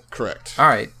 before. Correct. All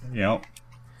right. Yep.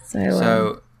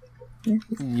 So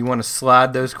you want to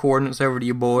slide those coordinates over to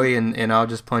your boy, and I'll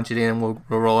just punch it in, and we'll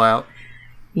roll out.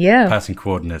 yeah. Passing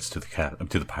coordinates to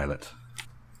the pilot.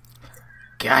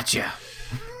 Gotcha.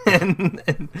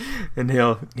 and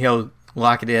he'll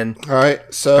lock it in. All right.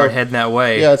 So Start heading that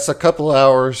way. yeah, it's a couple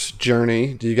hours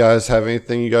journey. Do you guys have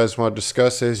anything you guys want to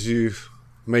discuss as you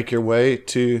make your way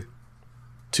to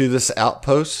this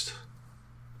outpost?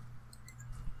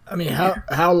 I mean,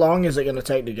 how long is it going to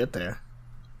take to get there?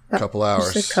 A couple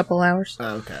hours. Just a couple hours.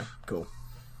 Oh, okay, cool.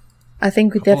 I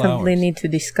think we Couple definitely hours. need to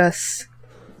discuss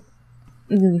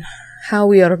how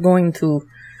we are going to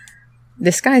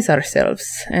disguise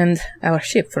ourselves and our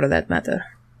ship, for that matter.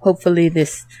 Hopefully,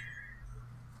 this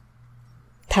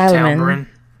Talman Talmarin.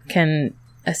 can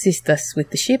assist us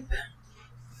with the ship.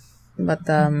 But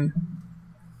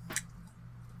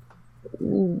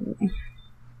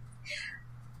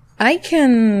I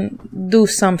can do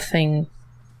something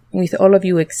with all of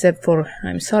you except for,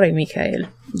 I'm sorry, Mikhail.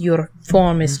 Your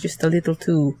form is just a little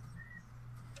too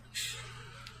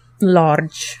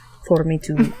large for me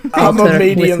to I'm a alter with my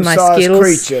medium-sized skills.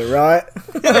 creature, right?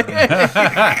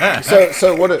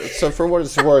 So for what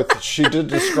it's worth, she did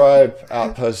describe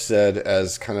Outpost Z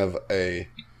as kind of a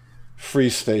free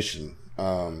station.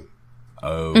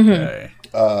 Okay.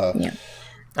 Yeah.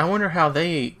 I wonder how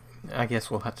they. I guess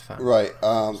we'll have to find. Right.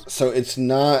 So it's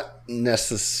not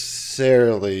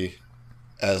necessarily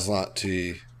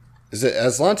Aslanti. Is it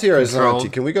Aslanti or Controlled.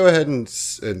 Aslanti? Can we go ahead and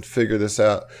figure this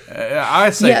out? I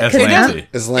say Yeah, 'cause Aslanti.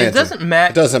 Aslanti. It doesn't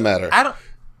matter. It doesn't matter. I don't.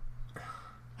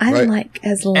 I Right. like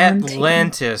Aslanti.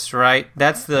 Atlantis, right?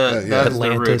 That's the yeah. that's the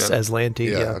root Atlantis, of-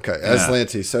 Aslanti. Yeah, Yeah. okay.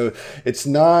 Aslanti. So it's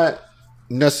not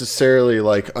necessarily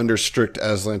like under strict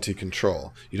Aslanti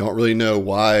control. You don't really know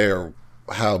why or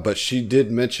how, but she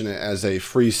did mention it as a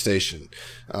free station.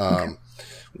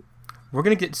 We're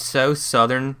gonna get so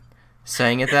southern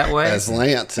saying it that way.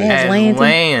 Aslanti.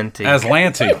 Aslanti. Atlanti.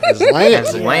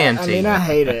 Aslanti. I mean, I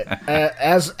hate it.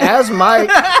 As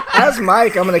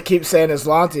Mike, I'm gonna keep saying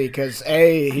Aslanti because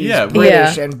A, he's Yeah.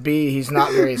 British, Yeah. and B, he's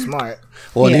not very smart.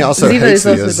 Well, and he Yeah. also Ziva hates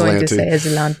is the also going to say Aslanti.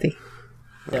 Aslanti.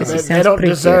 They, it they sounds don't pretty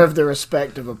deserve the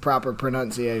respect of a proper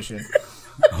pronunciation.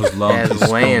 Those lungs.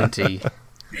 Atlanti.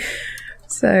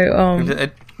 So,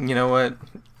 You know what?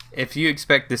 If you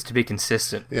expect this to be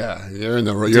consistent, Yeah, you're in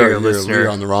the Dear listener. you're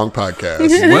on the wrong podcast.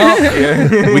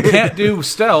 Well, we can't do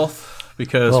stealth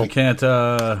because Well- we can't.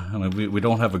 I mean, we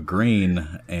don't have a green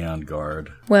and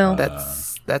guard. well,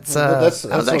 That's Well, that's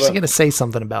I was what actually I- going to say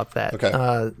something about that.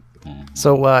 Okay.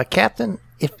 So, Captain,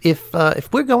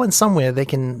 if we're going somewhere, they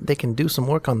can do some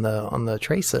work on the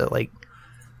tracer. Like,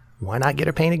 why not get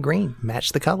her painted green?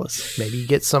 Match the colors. Maybe you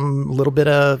get some little bit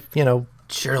of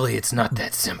surely it's not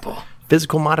that simple.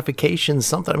 physical modifications.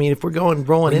 Something. I mean, if we're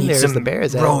rolling in Need there as some the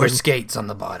bears, at, roller then- skates on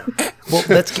the bottom. well,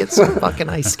 let's get some fucking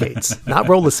ice skates, not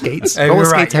roller skates. Oh, Roller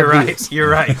you're right. skates have You're right. wheels. You're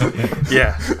right.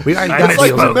 Yeah. We already I got It's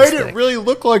like wheels we on made this it thing. really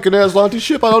look like an Aslanti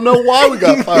ship. I don't know why we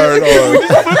got fired on.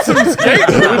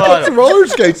 Put some roller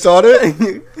skates on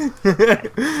it.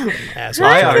 Asshole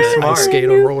I are trying to smart. ice skate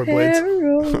on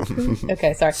rollerblades.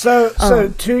 okay, sorry. So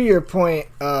to your point,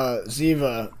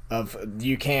 Ziva, of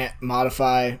you can't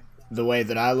modify the way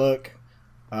that I look,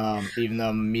 even though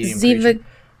I'm a medium creature.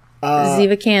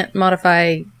 Ziva can't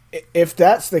modify. If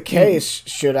that's the case,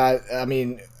 should I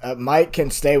mean, Mike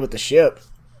can stay with the ship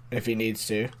if he needs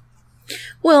to.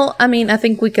 Well, I mean, I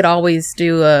think we could always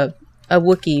do a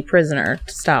Wookiee prisoner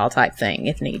style type thing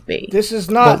if need be. This is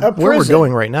not a But prison. where we're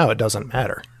going right now, it doesn't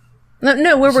matter.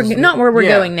 No, where we're not where we're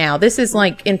yeah. going now. This is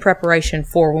like in preparation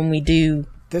for when we do.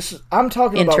 I'm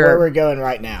talking about Enter. where we're going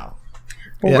right now.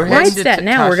 Well, Yeah. we're We're heading heading to that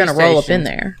now. We're Takashi going to roll up in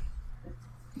Station. there.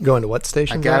 Going to what I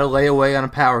station? gotta Zach? lay away on a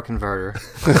power converter.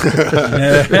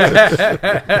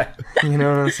 You know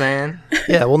what I'm saying?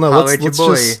 Yeah, well, no. Holler at your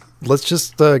boy. Let's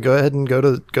just go ahead and go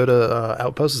to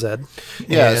Outpost Z.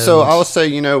 Yeah, so And- I'll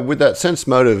say, with that sense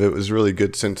motive, it was really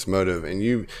good sense motive, and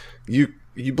you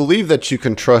believe that you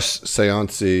can trust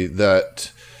Seance,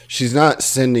 that she's not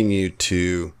sending you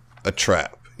to a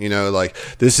trap. Like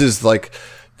this is like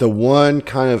the one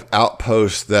kind of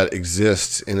outpost that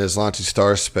exists in Aslanti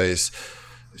star space.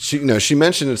 She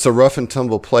mentioned it's a rough and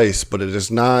tumble place, but it is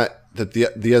not that the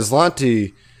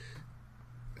Aslanti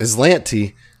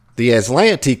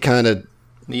kind of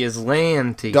The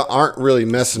Aslanti. aren't really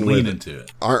messing Lean with it. into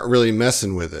it. Aren't really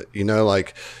messing with it.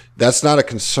 Like that's not a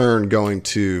concern going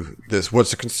to this.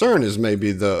 What's a concern is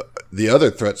maybe the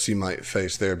other threats you might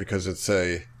face there, because it's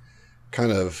a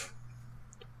kind of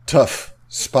tough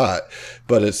spot,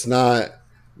 but it's not.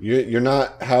 You're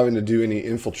not having to do any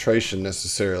infiltration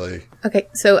necessarily. Okay,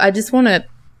 so I just want to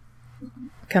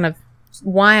kind of,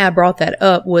 why I brought that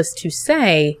up was to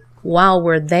say, while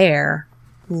we're there,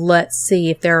 let's see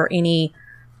if there are any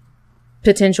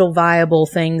potential viable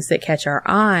things that catch our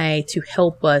eye to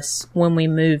help us when we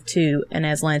move to an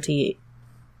Aslanti,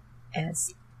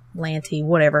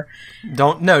 whatever.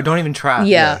 Don't even try.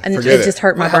 Yeah, and forget it it. just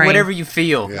hurt my brain. Whatever you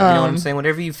feel. You know what I'm saying?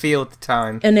 Whatever you feel at the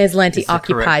time. An Aslanti It's the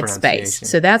correct occupied space. pronunciation.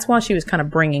 So that's why she was kind of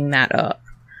bringing that up.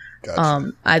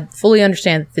 Gotcha. I fully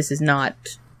understand that this is not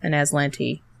an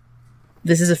Aslanti.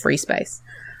 This is a free space.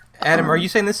 Adam, are you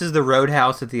saying this is the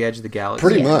roadhouse at the edge of the galaxy?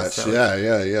 Pretty much. So-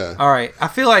 Yeah. All right. I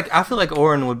feel like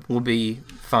Orin will be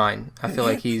fine. I feel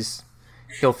like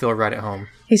he'll feel right at home.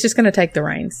 He's just going to take the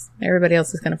reins. Everybody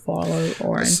else is going to follow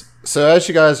Orin. So as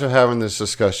you guys are having this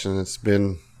discussion, it's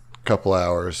been a couple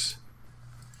hours.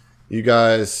 You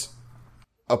guys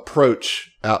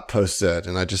approach Outpost Z,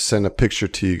 and I just sent a picture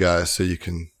to you guys so you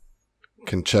can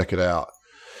check it out.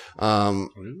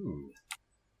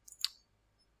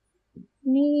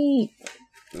 Neat.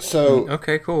 So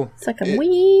Okay, cool. It's like a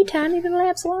wee tiny little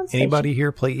Absalon station. Anybody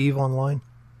here play Eve Online?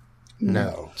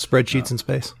 no. Spreadsheets in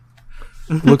space.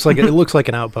 Looks like it looks like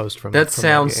an outpost from That from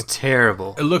sounds game.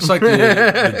 terrible. It looks like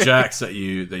the jacks that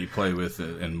you play with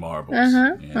in marbles.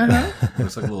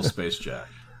 Looks like a little space jack.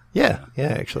 Yeah,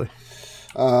 actually.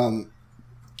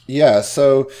 Yeah,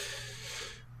 so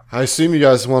I assume you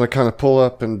guys want to kind of pull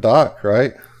up and dock,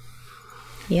 right?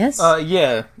 Yes.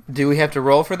 Yeah. Do we have to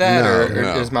roll for that, No, or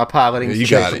no. is my piloting You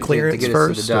skill got to it. get Clearance us to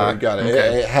first, the dock? You got it.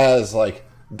 Okay. It has like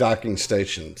docking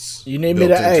stations. You need me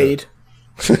built to into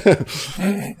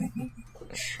aid.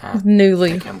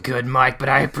 Newly. I'm good, Mike, but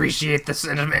I appreciate the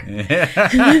sentiment.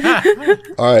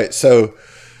 All right, so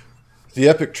the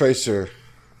Epic Tracer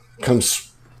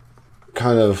comes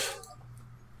kind of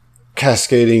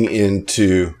cascading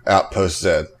into Outpost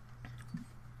Z.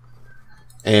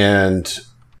 And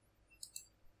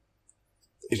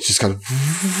it's just kind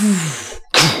of...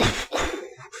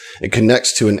 It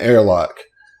connects to an airlock.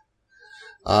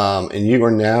 And you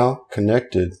are now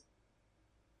connected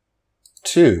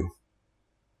to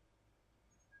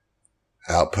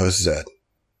Outpost Z.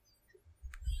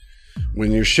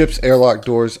 When your ship's airlock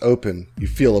doors open, you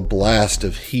feel a blast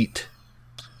of heat,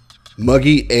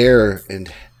 muggy air,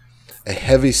 and a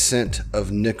heavy scent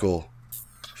of nickel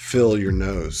fill your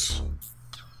nose.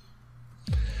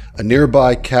 A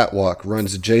nearby catwalk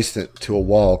runs adjacent to a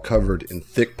wall covered in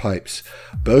thick pipes,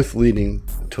 both leading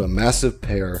to a massive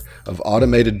pair of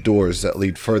automated doors that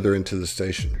lead further into the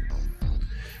station.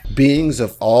 Beings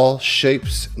of all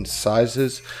shapes and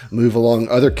sizes move along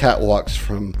other catwalks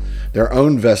from their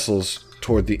own vessels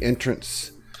toward the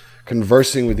entrance,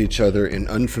 conversing with each other in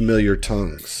unfamiliar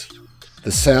tongues.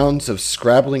 The sounds of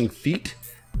scrabbling feet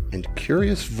and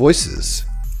curious voices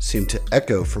seem to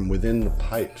echo from within the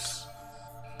pipes.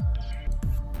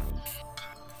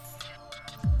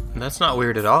 That's not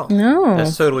weird at all. No.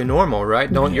 That's totally normal,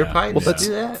 right? Don't your Yeah. pipes Well, that's-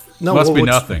 do that? No, Must well, be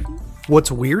what's- nothing.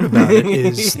 What's weird about it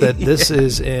is that this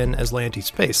is in Aslanti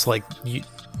space. Like,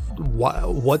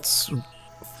 what's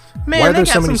Man, Why are they there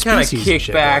got so many some kind of species and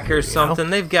shit kickback going or on,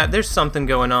 you know? something. There's something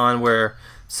going on where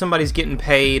somebody's getting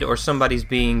paid or somebody's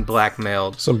being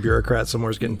blackmailed. some bureaucrat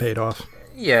somewhere's getting paid off?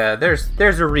 Yeah, there's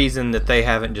a reason that they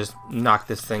haven't just knocked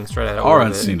this thing straight out of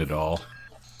Oren's orbit. seen it all.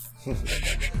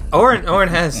 Oren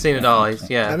has seen it all.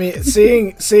 Yeah. I mean,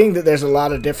 seeing that there's a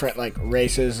lot of different like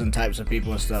races and types of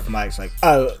people and stuff, Mike's like,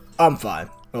 oh, I'm fine.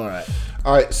 All right.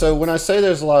 All right, so when I say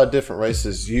there's a lot of different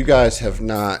races, you guys have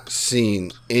not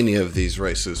seen any of these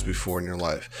races before in your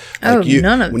life. Oh,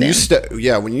 none of when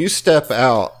them. when you step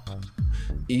out,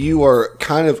 you are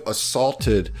kind of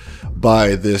assaulted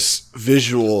by this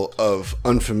visual of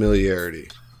unfamiliarity.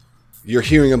 you're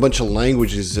hearing a bunch of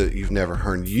languages that you've never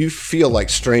heard. You feel like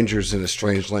strangers in a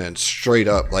strange land, straight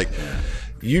up. Like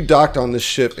you docked on this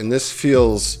ship, and this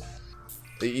feels.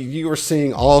 You are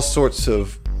seeing all sorts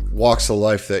of walks of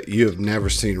life that you have never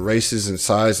seen, races and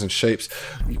size and shapes.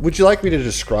 Would you like me to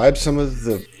describe some of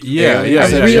the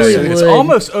aliens that you're really seeing? would. It's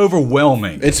almost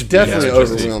overwhelming. It's definitely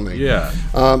overwhelming. Yeah.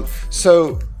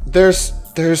 So there's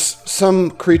some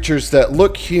creatures that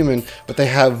look human, but they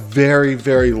have very,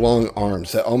 very long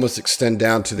arms that almost extend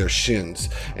down to their shins.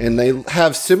 And they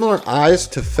have similar eyes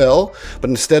to Fel, but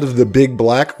instead of the big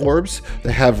black orbs,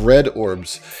 they have red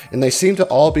orbs. And they seem to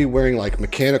all be wearing like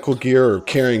mechanical gear or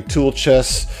carrying tool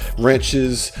chests,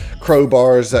 wrenches,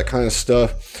 crowbars, that kind of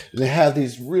stuff. And they have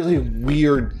these really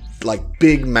weird, like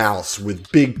big mouths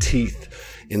with big teeth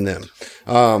in them.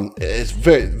 It's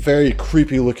very, very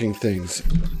creepy looking things.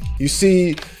 You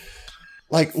see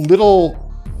like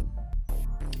little,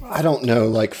 I don't know,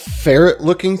 like ferret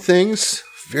looking things,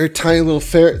 very tiny little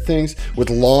ferret things with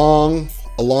long,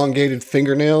 elongated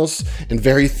fingernails and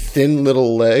very thin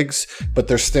little legs, but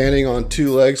they're standing on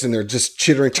two legs and they're just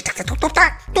chittering.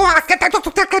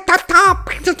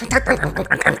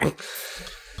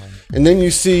 And then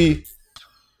you see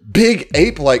big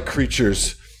ape-like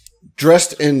creatures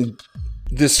dressed in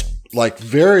this like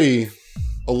very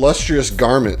illustrious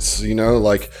garments, you know,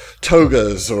 like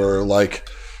togas or like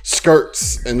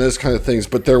skirts and those kind of things,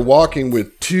 but they're walking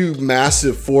with two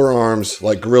massive forearms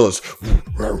like gorillas.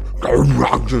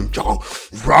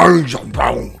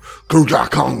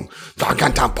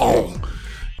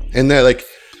 And they're like,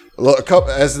 a couple,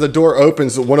 as the door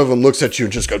opens, one of them looks at you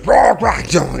and just goes,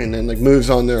 and then like moves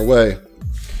on their way.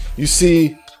 You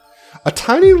see a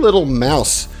tiny little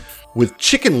mouse with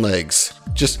chicken legs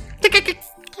just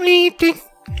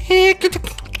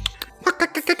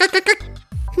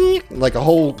like a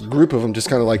whole group of them just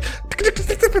kind of like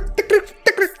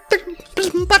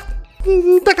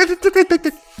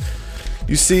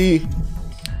you see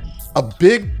a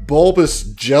big bulbous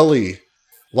jelly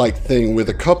like thing with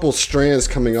a couple strands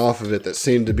coming off of it that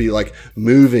seem to be like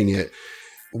moving it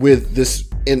with this,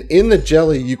 and in the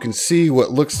jelly you can see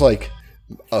what looks like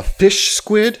a fish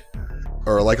squid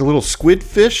or like a little squid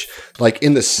fish, like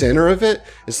in the center of it.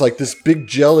 It's like this big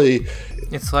jelly.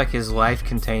 It's like his life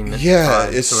containment. Yeah,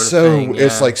 pod it's sort of so thing,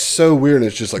 it's yeah. like so weird. And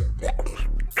it's just like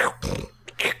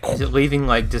Is it leaving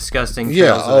like disgusting trails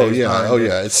yeah, of oh those yeah, behind oh it?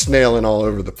 yeah. It's snailing all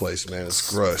over the place, man. It's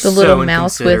gross. The little So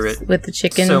mouse inconsiderate. with the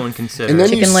chicken So inconsiderate. And then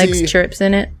you chicken legs see- chirps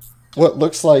in it. What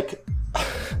looks like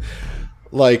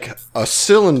a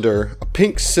cylinder, a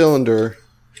pink cylinder,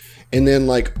 and then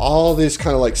like all this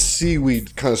kind of like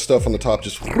seaweed kind of stuff on the top,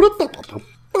 just.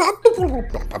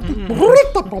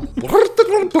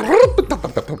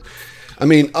 I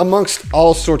mean, amongst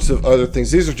all sorts of other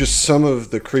things, these are just some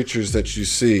of the creatures that you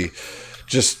see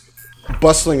just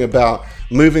bustling about,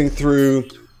 moving through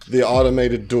the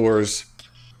automated doors.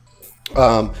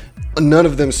 None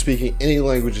of them speaking any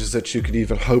languages that you could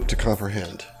even hope to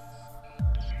comprehend.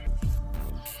 And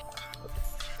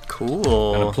a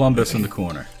Cool. plumbus in the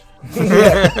corner.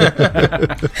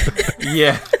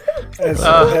 Yeah.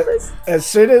 As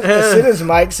soon as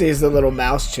Mike sees the little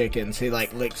mouse chickens, he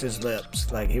like licks his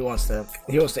lips, like he wants to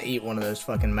eat one of those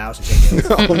fucking mouse chickens.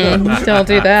 Don't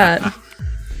do that.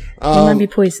 It might be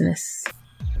poisonous.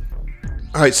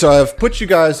 All right, so I've put you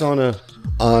guys on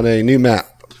a new map.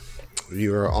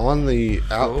 You are on the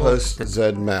Outpost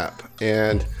Z map,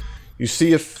 and you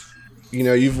see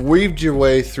you've weaved your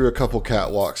way through a couple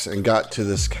catwalks and got to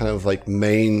this kind of like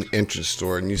main entrance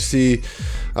door, and you see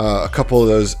a couple of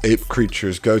those ape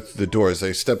creatures go through the doors.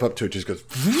 They step up to it, just goes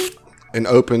and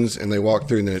opens, and they walk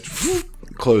through, and then it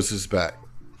closes back.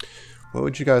 What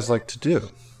would you guys like to do?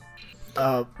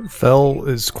 Fel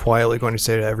is quietly going to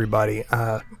say to everybody,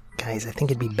 guys, I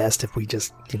think it'd be best if we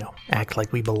just, act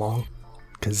like we belong.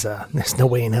 Because there's no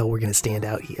way in hell we're going to stand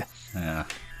out here. Yeah.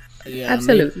 Yeah,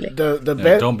 Absolutely.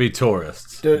 Don't be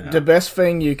tourists. The best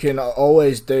thing you can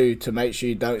always do to make sure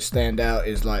you don't stand out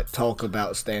is like talk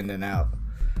about standing out.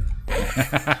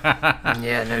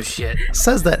 Yeah, no shit. It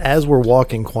says that as we're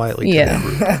walking quietly to Yeah.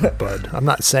 the group, but I'm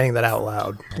not saying that out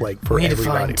loud, like for We need to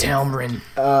everybody. find Talmrin.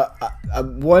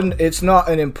 It's not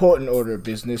an important order of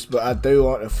business, but I do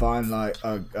want to find like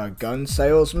a gun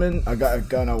salesman. I got a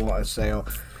gun I want to sell,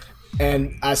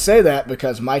 and I say that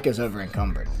because Mike is over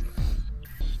encumbered,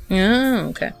 Oh,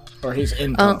 okay. or he's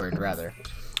encumbered rather.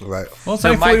 Right. Well, So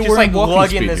thankfully Mike just we're like in walking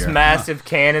lugging speed this here. massive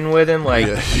cannon with him, like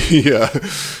Yeah.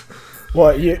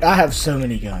 Well, I have so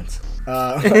many guns.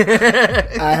 I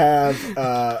have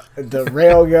the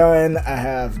railgun. I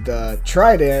have the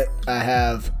trident. I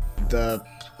have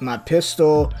my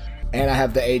pistol, and I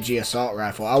have the AG assault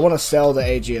rifle. I want to sell the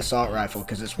AG assault rifle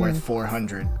because it's worth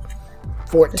 400.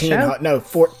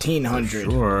 1400.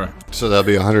 Sure. So that'll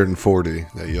be 140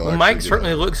 that you'll. Well, Mike actually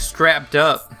certainly looks strapped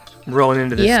up rolling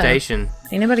into this station.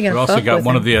 Ain't nobody gonna We also fuck got with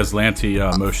one him. of the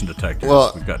Aslanti motion detectors.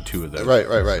 Well, We've got 2 of those.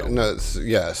 Right. No,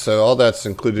 so all that's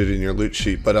included in your loot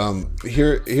sheet. But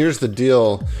here's the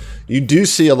deal: you do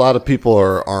see a lot of people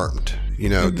are armed. You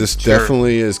know, this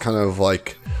definitely is kind of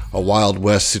like a Wild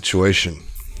West situation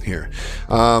here.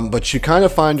 But you kind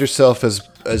of find yourself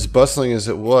as bustling as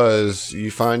it was. You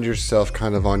find yourself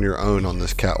kind of on your own on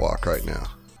this catwalk right now.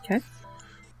 Okay.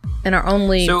 And our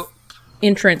only So,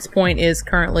 entrance point is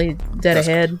currently dead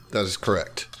ahead. That is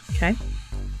correct. Okay.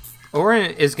 Orin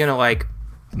is gonna like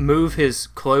move his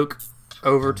cloak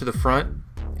over to the front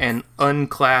and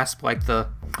unclasp like the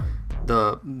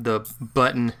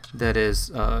button that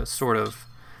is sort of,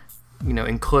 you know,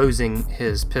 enclosing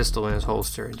his pistol in his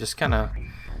holster. And just kind of,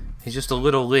 he's just a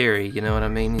little leery. You know what I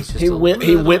mean? He's just He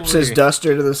little whips his leery.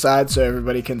 duster to the side so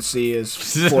everybody can see his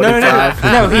 45.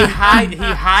 No, he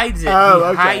hides it. Oh,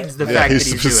 okay. He hides the Yeah, fact he's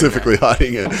that he's specifically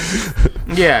hiding it.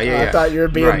 doing that. Yeah. I thought you were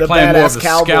being Right. the Playing more of badass the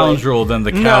cowboy. scoundrel than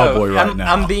the cowboy no, right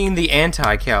now. I'm being the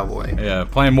anti-cowboy. Yeah,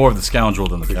 playing more of the scoundrel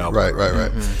than the cowboy.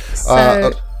 Right.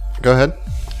 So, Go ahead.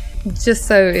 just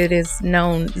so it is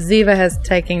known, Ziva has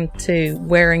taken to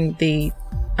wearing the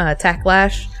tack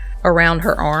lash around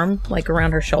her arm, like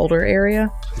around her shoulder area,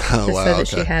 Oh, just wow. so that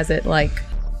she Okay. has it like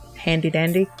handy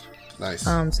dandy. Nice.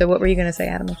 So what were you gonna say,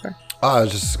 Adam? I'm sorry. I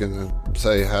was just gonna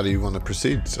say, how do you want to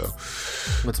proceed? So,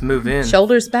 Let's move in.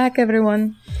 Shoulders back,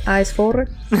 everyone. Eyes forward.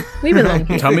 We belong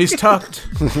here. Tummy's tucked.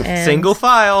 And Single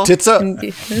file. tits up.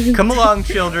 Come along,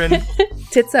 children.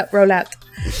 tits up, roll out.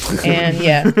 And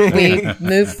yeah, we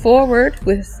move forward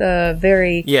with a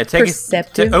very Yeah, take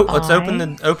perceptive let's eye.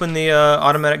 open the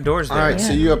automatic doors there. All right,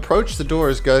 so you approach the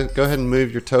doors. Go ahead and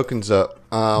move your tokens up.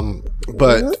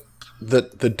 But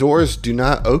the doors do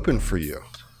not open for you.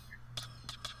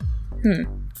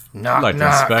 Knock, I'd like to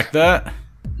knock. inspect that.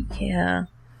 Yeah.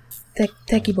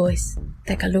 Take you boys.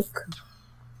 Take a look.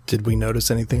 Did we notice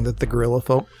anything that the gorilla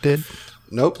folk did?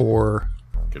 Nope. Or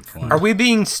Good point. Are we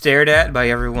being stared at by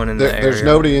everyone in the area? There's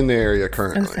nobody in the area Oh,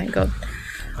 currently. thank God.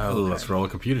 Let's roll a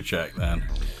computer check then.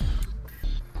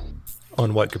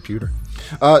 on what computer?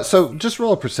 So just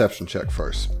roll a perception check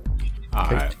first. All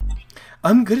right.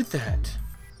 I'm good at that.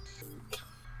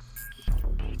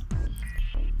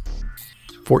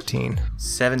 14.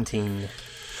 17.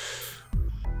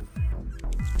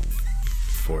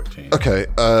 14. Okay,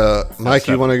 Mike,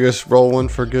 you want to just roll one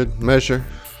for good measure?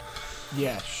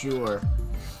 Yeah, sure.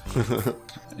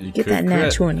 You Get could that nat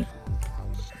crit. 20.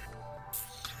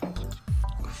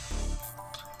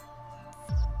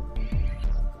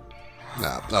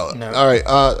 No. All right,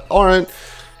 Oren,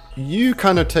 you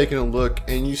kind of taking a look,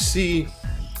 and you see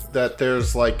that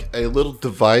there's like a little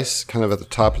device kind of at the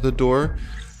top of the door.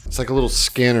 It's like a little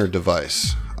scanner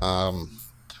device.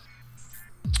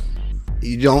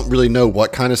 You don't really know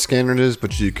what kind of scanner it is,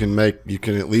 but you can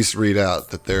at least read out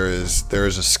that there is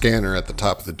a scanner at the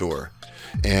top of the door.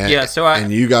 And Yeah, so and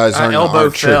you guys I aren't elbow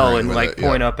aren't fell triggering and with like it, yeah.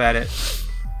 point up at it.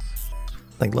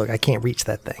 Like, look, I can't reach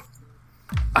that thing.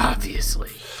 Obviously.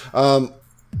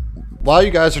 While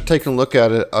you guys are taking a look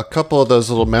at it, a couple of those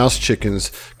little mouse chickens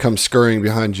come scurrying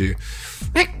behind you.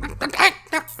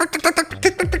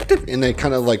 And they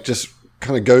kind of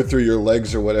go through your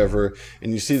legs or whatever,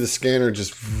 and you see the scanner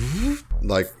just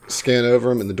like scan over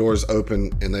them, and the doors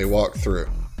open and they walk through.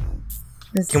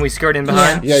 Can we skirt in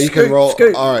behind? Yeah, you can Scoot, roll.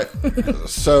 scoot. All right.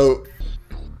 So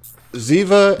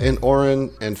Ziva and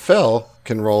Oren and Fel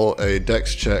can roll a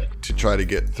dex check to try to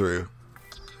get through.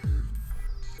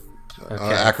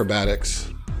 Acrobatics,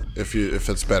 if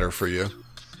it's better for you.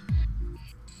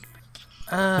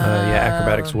 Yeah,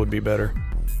 acrobatics would be better.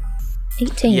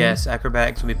 18. Yes,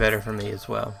 acrobatics would be better for me as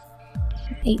well.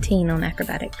 18 on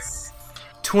acrobatics.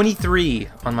 23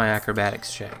 on my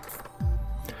acrobatics check.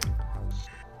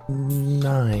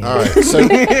 9. All right, so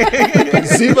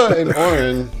Ziva and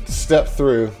Oren step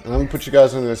through, and I'm gonna put you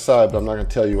guys on their side, but I'm not gonna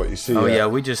tell you what you see. Oh yet. yeah,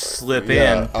 we just slip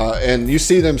Yeah, in. and you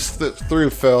see them slip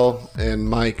through Phil and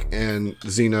Mike and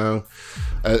Zeno,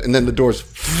 and then the doors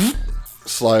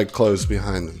slide closed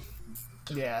behind them.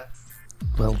 Yeah.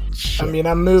 Well, shit. I mean,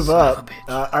 I move up.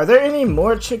 Are there any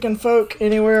more chicken folk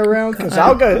anywhere around? Because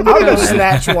I'll go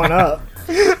snatch one up.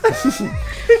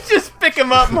 Just pick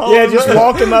him up and hold Yeah, him just up.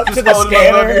 walk him up to the hold him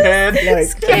above your scanner. head. Like,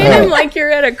 Scan him like you're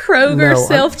at a Kroger No, I'm-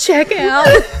 self-checkout.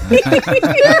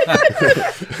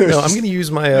 no, I'm going to use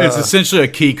my. It's essentially a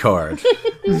key card.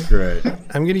 Great.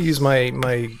 I'm going to use my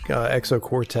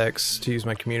exocortex to use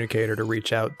my communicator to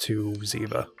reach out to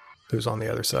Ziva, who's on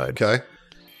the other side. Okay.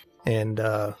 and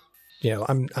I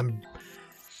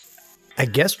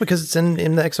guess because it's in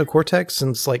the exocortex,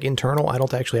 since like internal, I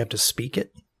don't actually have to speak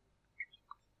it.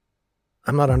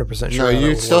 I'm not 100% sure. No,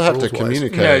 you still have to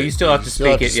communicate. No, you still have to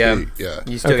speak it. Yeah,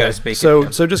 you still got to speak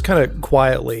it. So just kind of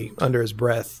quietly under his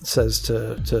breath says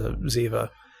to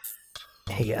Ziva,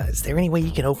 "Hey, is there any way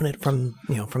you can open it from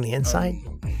the inside?"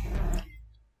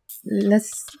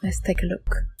 Let's take a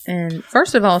look. And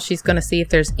first of all, she's going to see if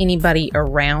there's anybody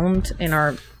around in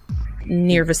our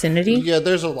near vicinity. Yeah,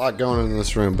 there's a lot going on in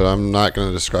this room, but I'm not going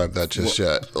to describe that just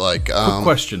yet. Like, quick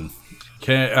question.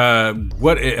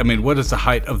 What is the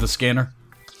height of the scanner?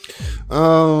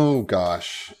 Oh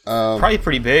gosh, probably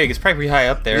pretty big. It's probably pretty high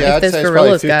up there. Yeah, I'd say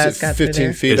gorillas guys got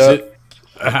 15 feet Is up. it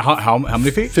how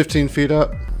many feet? 15 feet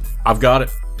up. I've got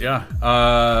it. Yeah.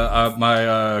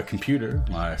 My computer,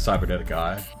 my cybernetic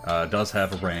eye, does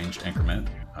have a range increment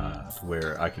to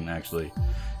where I can actually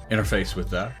interface with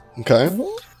that. Okay.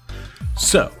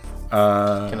 So,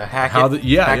 Can I hack it?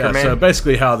 Yeah. So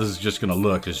basically, how this is just going to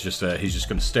look is just he's just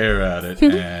going to stare at it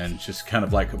and just kind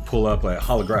of like pull up a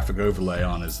holographic overlay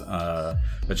on his that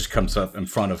just comes up in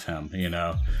front of him.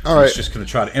 All right. He's just going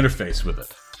to try to interface with it.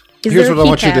 Is Here's there what a I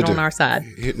want you to keypad do. on our side?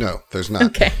 No, there's not.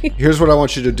 Okay. Here's what I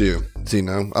want you to do,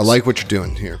 Zeno. I like what you're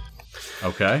doing here.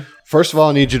 Okay. First of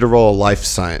all, I need you to roll a life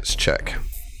science check.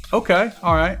 Okay.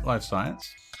 All right. Life science.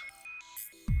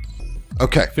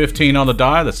 Okay. 15 on the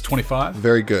die. That's 25.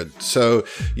 Very good. So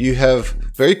you have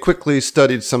very quickly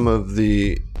studied some of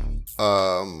the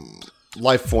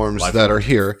life forms that are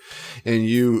here, and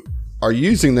you are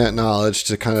using that knowledge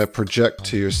to kind of project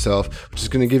to yourself, which is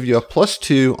going to give you a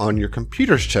 +2 on your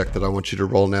computer's check that I want you to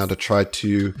roll now to try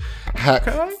to hack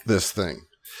this thing.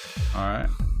 All right.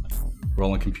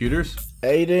 Rolling computers.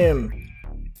 Aid him.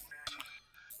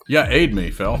 Yeah, aid me,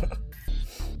 Phil.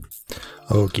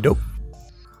 Okie doke.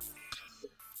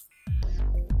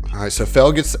 All right, so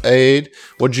Fel gets the aid.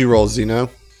 What'd you roll, Zeno?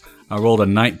 I rolled a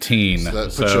 19. So that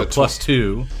puts So you at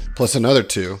 +2. Plus another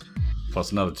 2.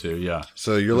 Plus another 2, yeah.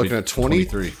 So you're That'd looking be at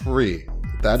 23.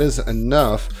 That is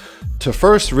enough to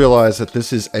first realize that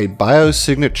this is a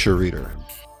biosignature reader.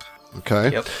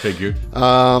 Okay? Yep. Figured.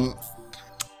 And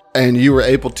you were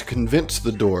able to convince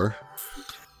the door,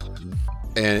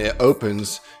 and it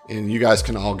opens, and you guys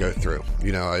can all go through.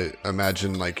 I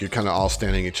imagine like you're kind of all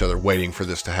standing each other waiting for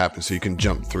this to happen so you can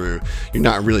jump through. You're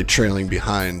not really trailing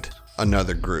behind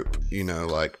another group.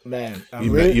 Man,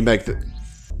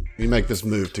 You make this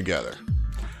move together.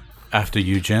 After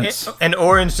you, gents. And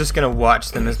Orin's just gonna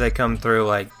watch them as they come through.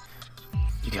 Like,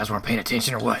 you guys weren't paying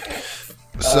attention or what?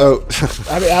 So,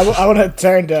 I want to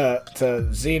turn to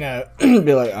Zeno and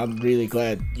be like, I'm really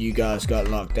glad you guys got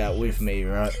locked out with me,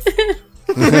 right?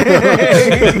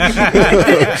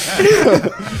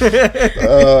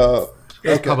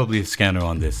 There's probably a scanner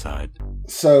on this side.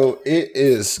 So it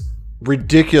is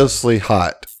ridiculously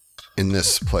hot in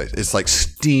this place. It's like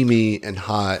steamy and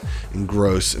hot and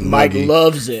gross and Mike muggy.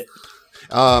 loves it.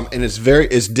 And it's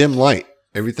dim light.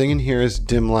 Everything in here is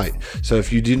dim light. So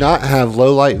if you do not have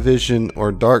low light vision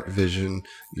or dark vision,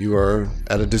 you are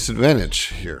at a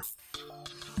disadvantage here.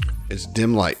 It's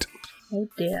dim light. Oh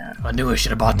dear. I knew I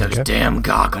should have bought those damn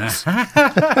goggles.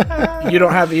 You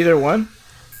don't have either one?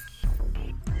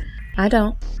 I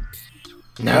don't.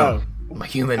 No, I'm a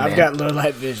human man. I've got low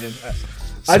light vision.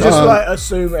 I just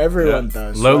assume everyone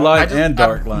does. Low right? light and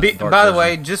dark light. By the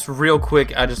way, just real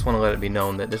quick, I just want to let it be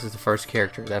known that this is the first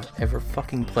character that I've ever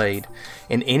fucking played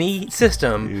in any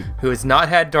system who has not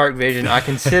had dark vision. I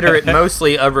consider it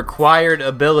mostly a required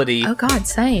ability. Oh God,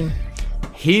 same.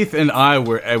 Heath and I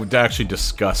would actually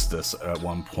discuss this at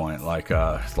one point, like 2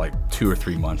 or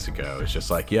 3 months ago. It's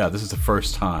just like, yeah, this is the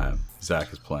first time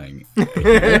Zach is playing.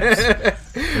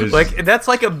 Like, that's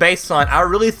like a baseline. I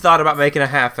really thought about making a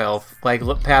half elf, like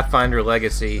Pathfinder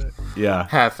Legacy. Yeah.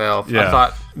 Half elf. Yeah. I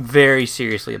thought very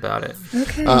seriously about it.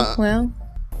 Okay,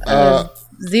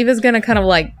 Ziva's gonna kind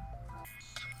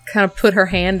of put her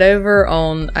hand over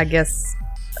on, I guess,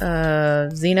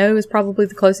 Zeno is probably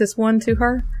the closest one to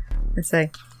her, and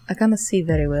say, I cannot see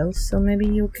very well, so maybe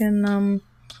you can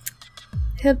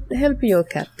help your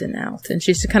captain out. And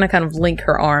she's to kind of link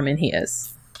her arm in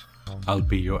his. I'll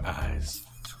be your eyes.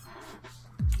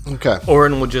 Okay.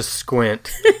 Orin will just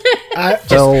squint.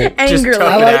 Angrily. tuck it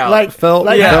out. Fel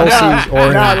sees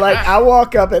Orin. I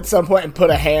walk up at some point and put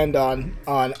a hand on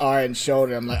Orin's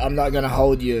shoulder. I'm like, I'm not gonna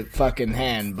hold your fucking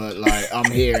hand, but like,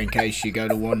 I'm here in case you go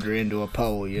to wander into a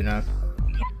pole, No,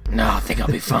 I think I'll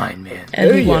be fine, man.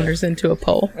 And he wanders into a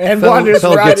pole. And Fel wanders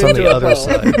right gets on into the a other pole.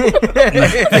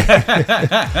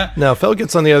 side. No, Fel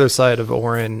gets on the other side of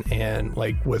Orin and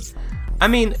like with I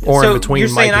mean, Or in so between you're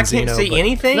saying Mike I and can't Zeno, see but-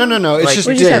 anything? No. It's Like, just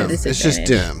We just have dim. It's just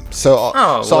disadvantage. dim. So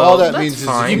Oh, so well, all that that's means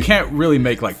fine. is You can't really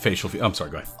make like facial. I'm sorry.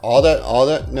 Go ahead. all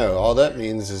that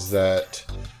means is that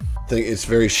it's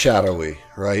very shadowy,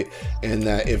 right? And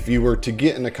that if you were to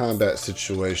get in a combat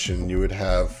situation, you would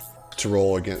have to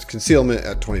roll against concealment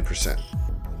at 20%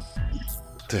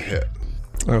 to hit.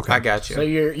 Okay. I got you. So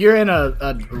you're in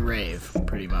a rave,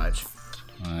 pretty much.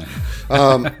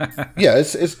 Yeah,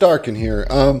 it's dark in here.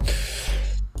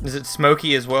 Is it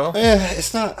smoky as well?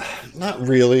 It's not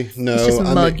really. No, It's just I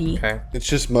mean, muggy. Okay. it's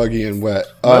just muggy and wet.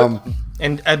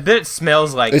 And I bet it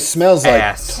smells like It smells like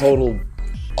ass. total.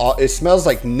 It smells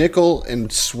like nickel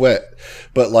and sweat,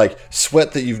 but like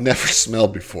sweat that you've never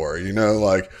smelled before. You know,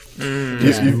 like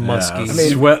Musky.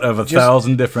 Sweat of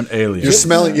 1,000 different aliens. you're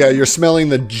smelling. Yeah, you're smelling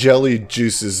the jelly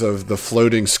juices of the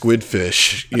floating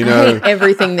squidfish. You I know, hate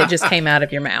everything that just came out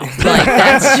of your mouth. Like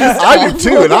that's just I do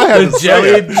too, and I have the to say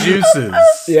jellied it. juices.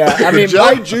 Yeah, I The mean,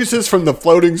 jelly Mike, juices from the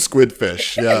floating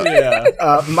squidfish.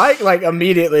 Yeah. Mike like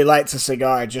immediately lights a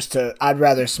cigar just to. I'd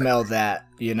rather smell that,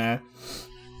 you know.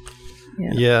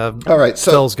 Yeah. All right,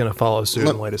 so Phil's gonna follow suit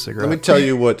and light a cigarette. let me tell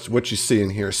you what you see in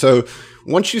here. So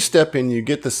once you step in, you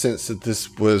get the sense that this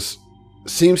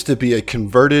seems to be a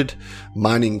converted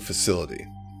mining facility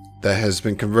that has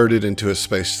been converted into a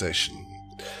space station.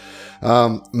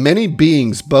 Many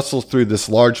beings bustle through this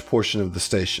large portion of the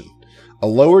station. A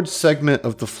lowered segment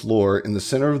of the floor in the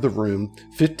center of the room,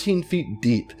 15 feet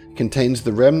deep, contains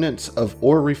the remnants of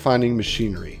ore refining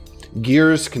machinery.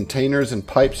 Gears, containers, and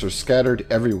pipes are scattered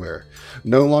everywhere,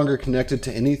 no longer connected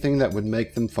to anything that would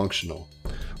make them functional.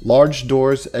 Large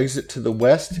doors exit to the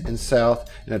west and south,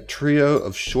 and a trio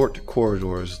of short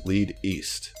corridors lead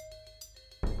east.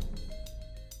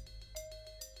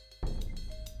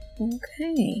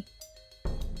 okay.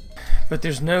 But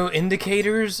there's no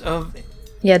indicators of.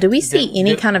 Yeah, do we see The-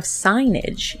 any the- kind of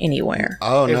signage anywhere?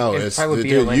 Oh It- no, it it's probably would be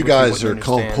a dude, you language we guys are wouldn't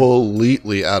understand.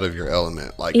 completely out of your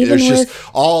element. Like Even there's just with-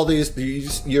 all these.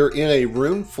 You're in a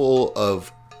room full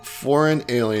of foreign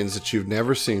aliens that you've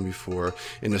never seen before,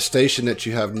 in a station that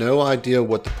you have no idea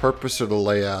what the purpose or the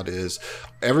layout is.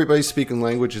 Everybody's speaking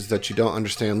languages that you don't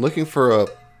understand. Looking for a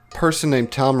person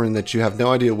named Talmarin that you have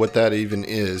no idea what that even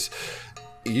is.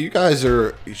 You guys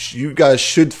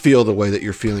should feel the way that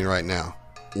you're feeling right now,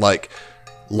 like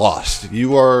lost.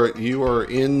 You are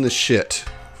in the shit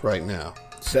right now.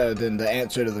 So then the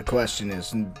answer to the question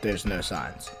is there's no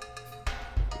signs.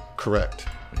 Correct.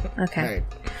 Okay. Right.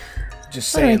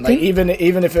 Just All right, saying, like then.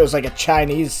 even if it was like a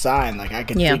Chinese sign, like I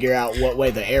could Yeah. figure out what way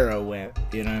the arrow went,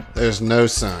 you know. There's no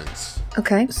signs.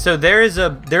 Okay. So there's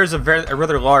a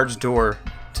rather large door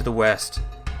to the west,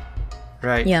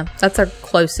 right? Yeah, that's our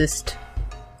closest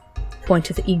point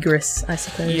of egress, I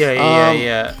suppose.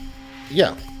 Yeah.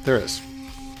 Yeah, there is.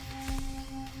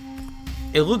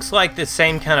 It looks like the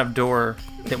same kind of door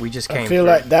that we just came I feel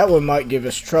through. like that one might give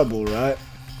us trouble, right?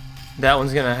 That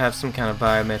one's gonna have some kind of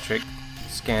biometric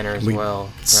scanner as well.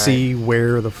 Right? See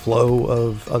where the flow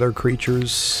of other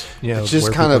creatures. You know, It's just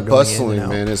where kind of people are going in bustling, and out.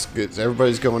 man. It's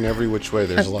everybody's going every which way.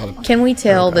 There's a lot of. Can we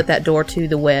tell that door to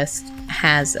the west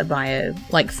has a bio?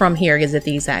 Like from here, is it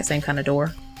the exact same kind of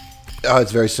door?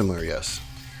 It's very similar. Yes.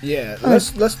 Yeah.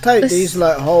 Let's take let's- these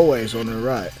like hallways on the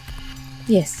right.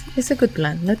 Yes, it's a good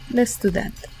plan. Let's do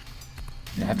that.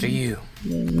 After you.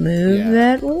 Move Yeah.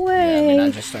 that Yeah, I way. mean, I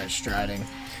just start striding.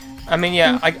 I mean,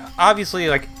 yeah. Obviously,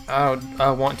 like I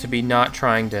want to be not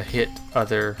trying to hit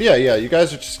other. Yeah. You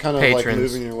guys are just kind of like Patrons.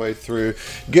 moving your way through,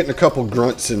 getting a couple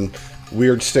grunts and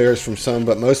weird stares from some,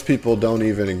 but most people don't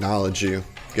even acknowledge you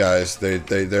guys.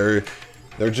 They're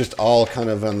just all kind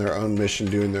of on their own mission,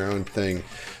 doing their own thing.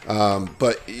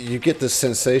 But you get this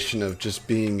sensation of just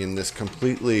being in this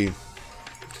completely.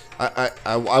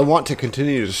 I want to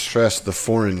continue to stress the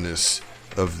foreignness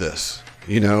of this.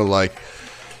 You know, like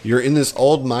you're in this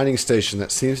old mining station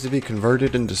that seems to be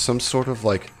converted into some sort of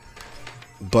like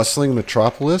bustling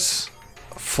metropolis,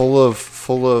 full of.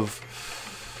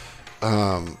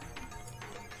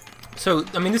 So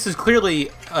I mean, this is clearly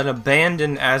an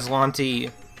abandoned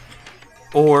Aslanti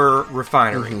ore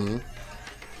refinery, Mm-hmm.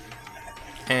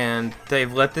 and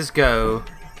they've let this go.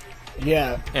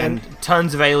 Yeah, And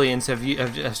tons of aliens have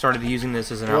started using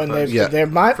this as an when outpost. Yeah. they're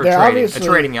For they're trading, obviously a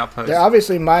trading outpost. They're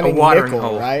obviously mining watering nickel,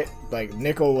 hole. right? Like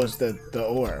nickel was the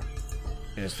ore.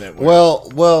 Is that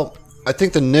what- Well, I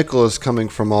think the nickel is coming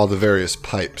from all the various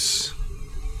pipes.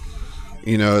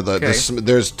 You know,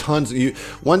 there's tons.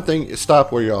 One thing.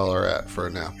 Stop where y'all are at for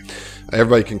now.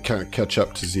 Everybody can kind of catch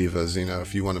up to Zivas, you know,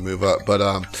 if you want to move up. But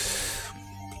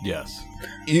Yes.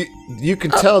 you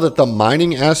can tell that the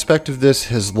mining aspect of this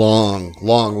has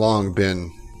long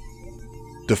been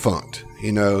defunct.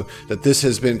 You know, that this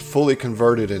has been fully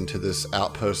converted into this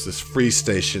outpost, this free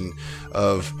station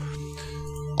of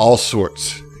all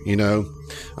sorts, you know.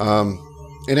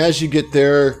 And as you get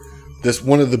there, this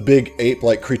one of the big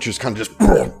ape-like creatures kind of just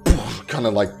kind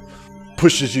of like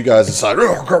pushes you guys aside.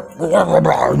 Oh,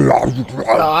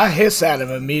 I hiss at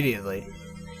him immediately.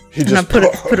 He And I just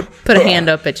put a hand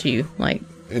up at you, like,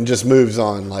 and just moves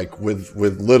on like with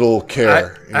little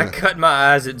care. I cut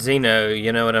my eyes at Zeno,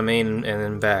 you know what I mean, and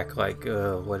then back like,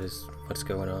 what's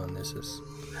going on? This is.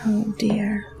 oh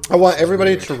dear, I want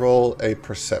everybody to roll a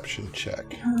perception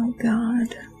check. oh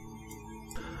god.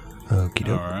 Okie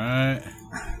All doke. right.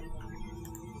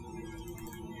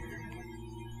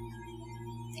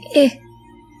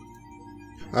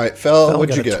 All right, Fel, Fel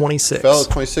what'd you got a get? 26. Fel,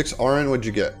 26. Oren, what'd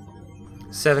you get?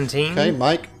 17. Okay,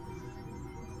 Mike.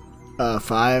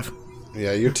 5.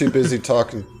 Yeah, you're too busy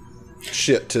talking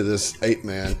shit to this ape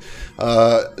man.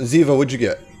 Ziva, what'd you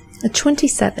get? A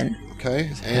 27. Okay,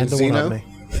 and Had the one on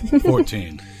Zeno. me.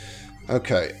 14.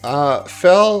 Okay,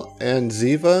 Fel and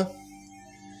Ziva,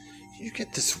 you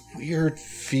get this weird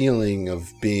feeling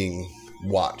of being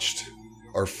watched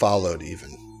or followed, even,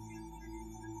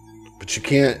 but you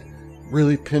can't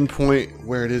really pinpoint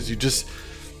where it is. You just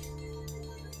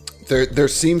there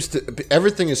seems to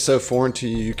everything is so foreign to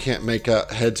you. You can't make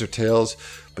out heads or tails,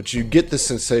 but you get the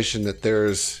sensation that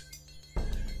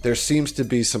there seems to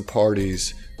be some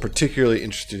parties particularly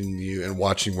interested in you and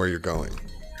watching where you're going.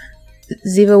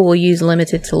 Ziva will use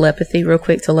limited telepathy real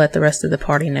quick to let the rest of the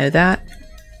party know that.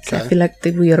 So I Okay. feel like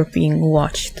that we are being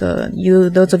watched.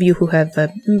 Those of you who have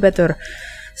a better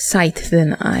sight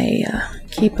than I,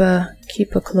 keep a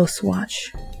close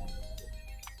watch.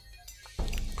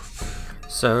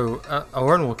 So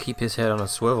Oren will keep his head on a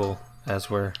swivel as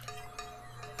we're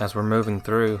moving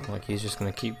through. Like he's just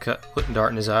gonna keep putting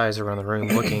dart in his eyes around the room,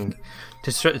 looking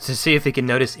to see if he can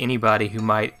notice anybody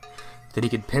that he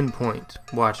could pinpoint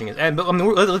watching it. But I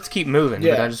mean, let's keep moving.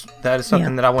 Yeah. But that is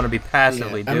something that I want to be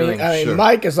passively I doing. mean, Sure.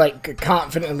 Mike is like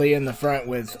confidently in the front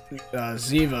with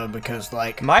Ziva because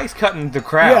like. Mike's cutting the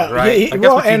crowd, right? Like, that's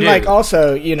well, what you and do. like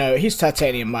also, you know, he's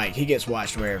Titanium Mike. He gets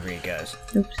watched wherever he goes.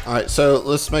 All right, so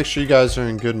let's make sure you guys are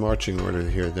in good marching order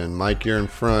here. Then, Mike, you're in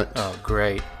front. Oh,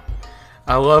 great!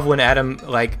 I love when Adam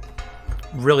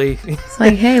really It's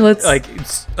like, hey, let's.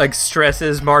 like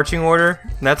stresses marching order.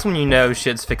 That's when you know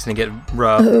shit's fixing to get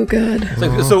rough. oh god. It's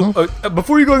like, so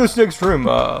before you go in this next room,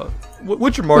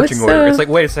 what's your marching What's, order? It's like,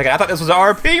 wait a second, I thought this was an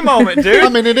RP moment, dude. I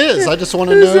mean, it is. I just want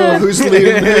to know who's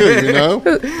leading who. You know,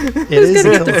 It Who's is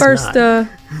gonna get until the it's first? not.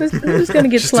 Who's gonna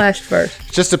get slashed first?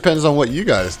 it just depends on what you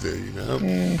guys do. You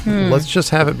know. Let's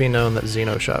just have it be known that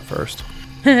Zeno shot first.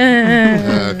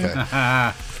 Okay.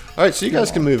 All right, so you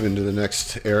guys can move into the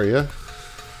next area.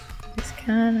 It's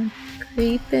kind of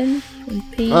creeping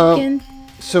and peeking.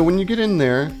 So when you get in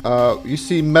there, you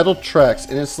see metal tracks,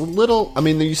 and it's a little. I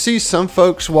mean, you see some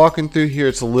folks walking through here.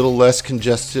 It's a little less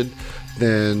congested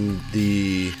than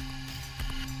the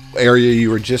area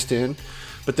you were just in,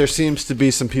 but there seems to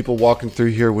be some people walking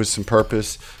through here with some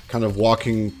purpose, kind of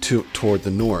walking toward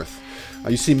the north.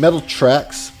 You see metal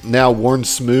tracks now worn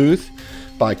smooth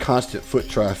by constant foot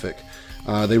traffic.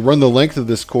 They run the length of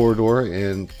this corridor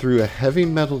and through a heavy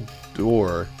metal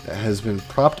door that has been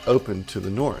propped open to the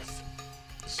north.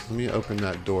 So let me open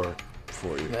that door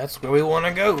for you. That's where we want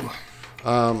to go.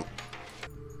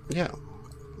 Yeah.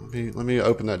 Let me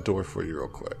open that door for you real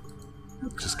quick.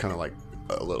 Just kind of like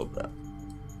a little bit.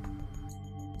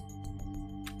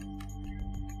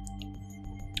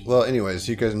 Well, anyways,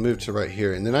 you guys move to right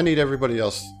here, and then I need everybody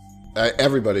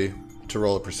to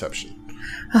roll a perception.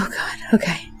 Oh god.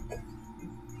 Okay.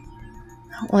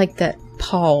 I don't like that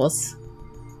pause.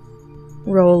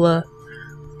 Roll a.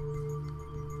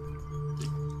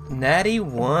 Natty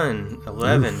 1,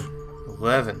 11.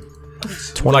 11.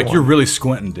 21. Like, you're really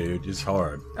squinting, dude. It's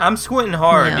hard. I'm squinting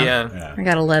hard, Yeah. yeah. I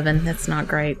got 11. That's not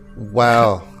great.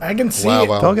 Wow. I can see Wow, it.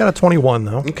 wow. Phil got a 21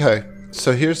 though. Okay,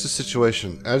 so here's the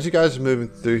situation. As you guys are moving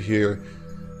through here,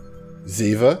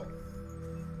 Ziva,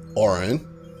 Oren,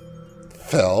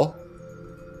 Fel,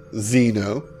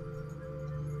 Zeno,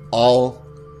 all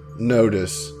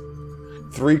notice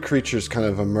 3 creatures kind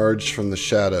of emerge from the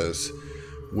shadows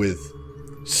with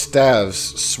staves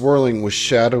swirling with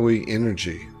shadowy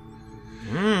energy.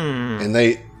 And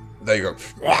they go...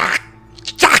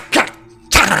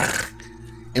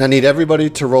 And I need everybody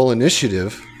to roll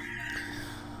initiative.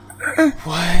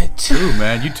 What? Ooh,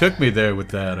 man, you took me there with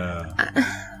that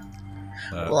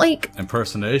Like,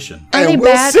 impersonation. are they And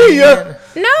we'll bad? see ya!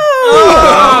 No!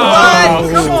 What? I don't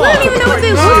even know what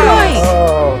they look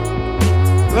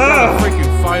like.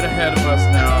 Freaking right ahead of us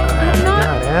now.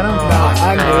 God, Adam.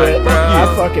 I knew it. bro.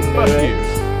 I fucking knew Fuck it.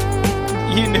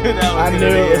 you. You knew that was I gonna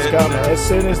knew be it was it. coming. As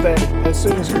soon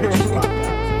as Richard popped out,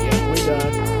 I was like, yeah, we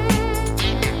done.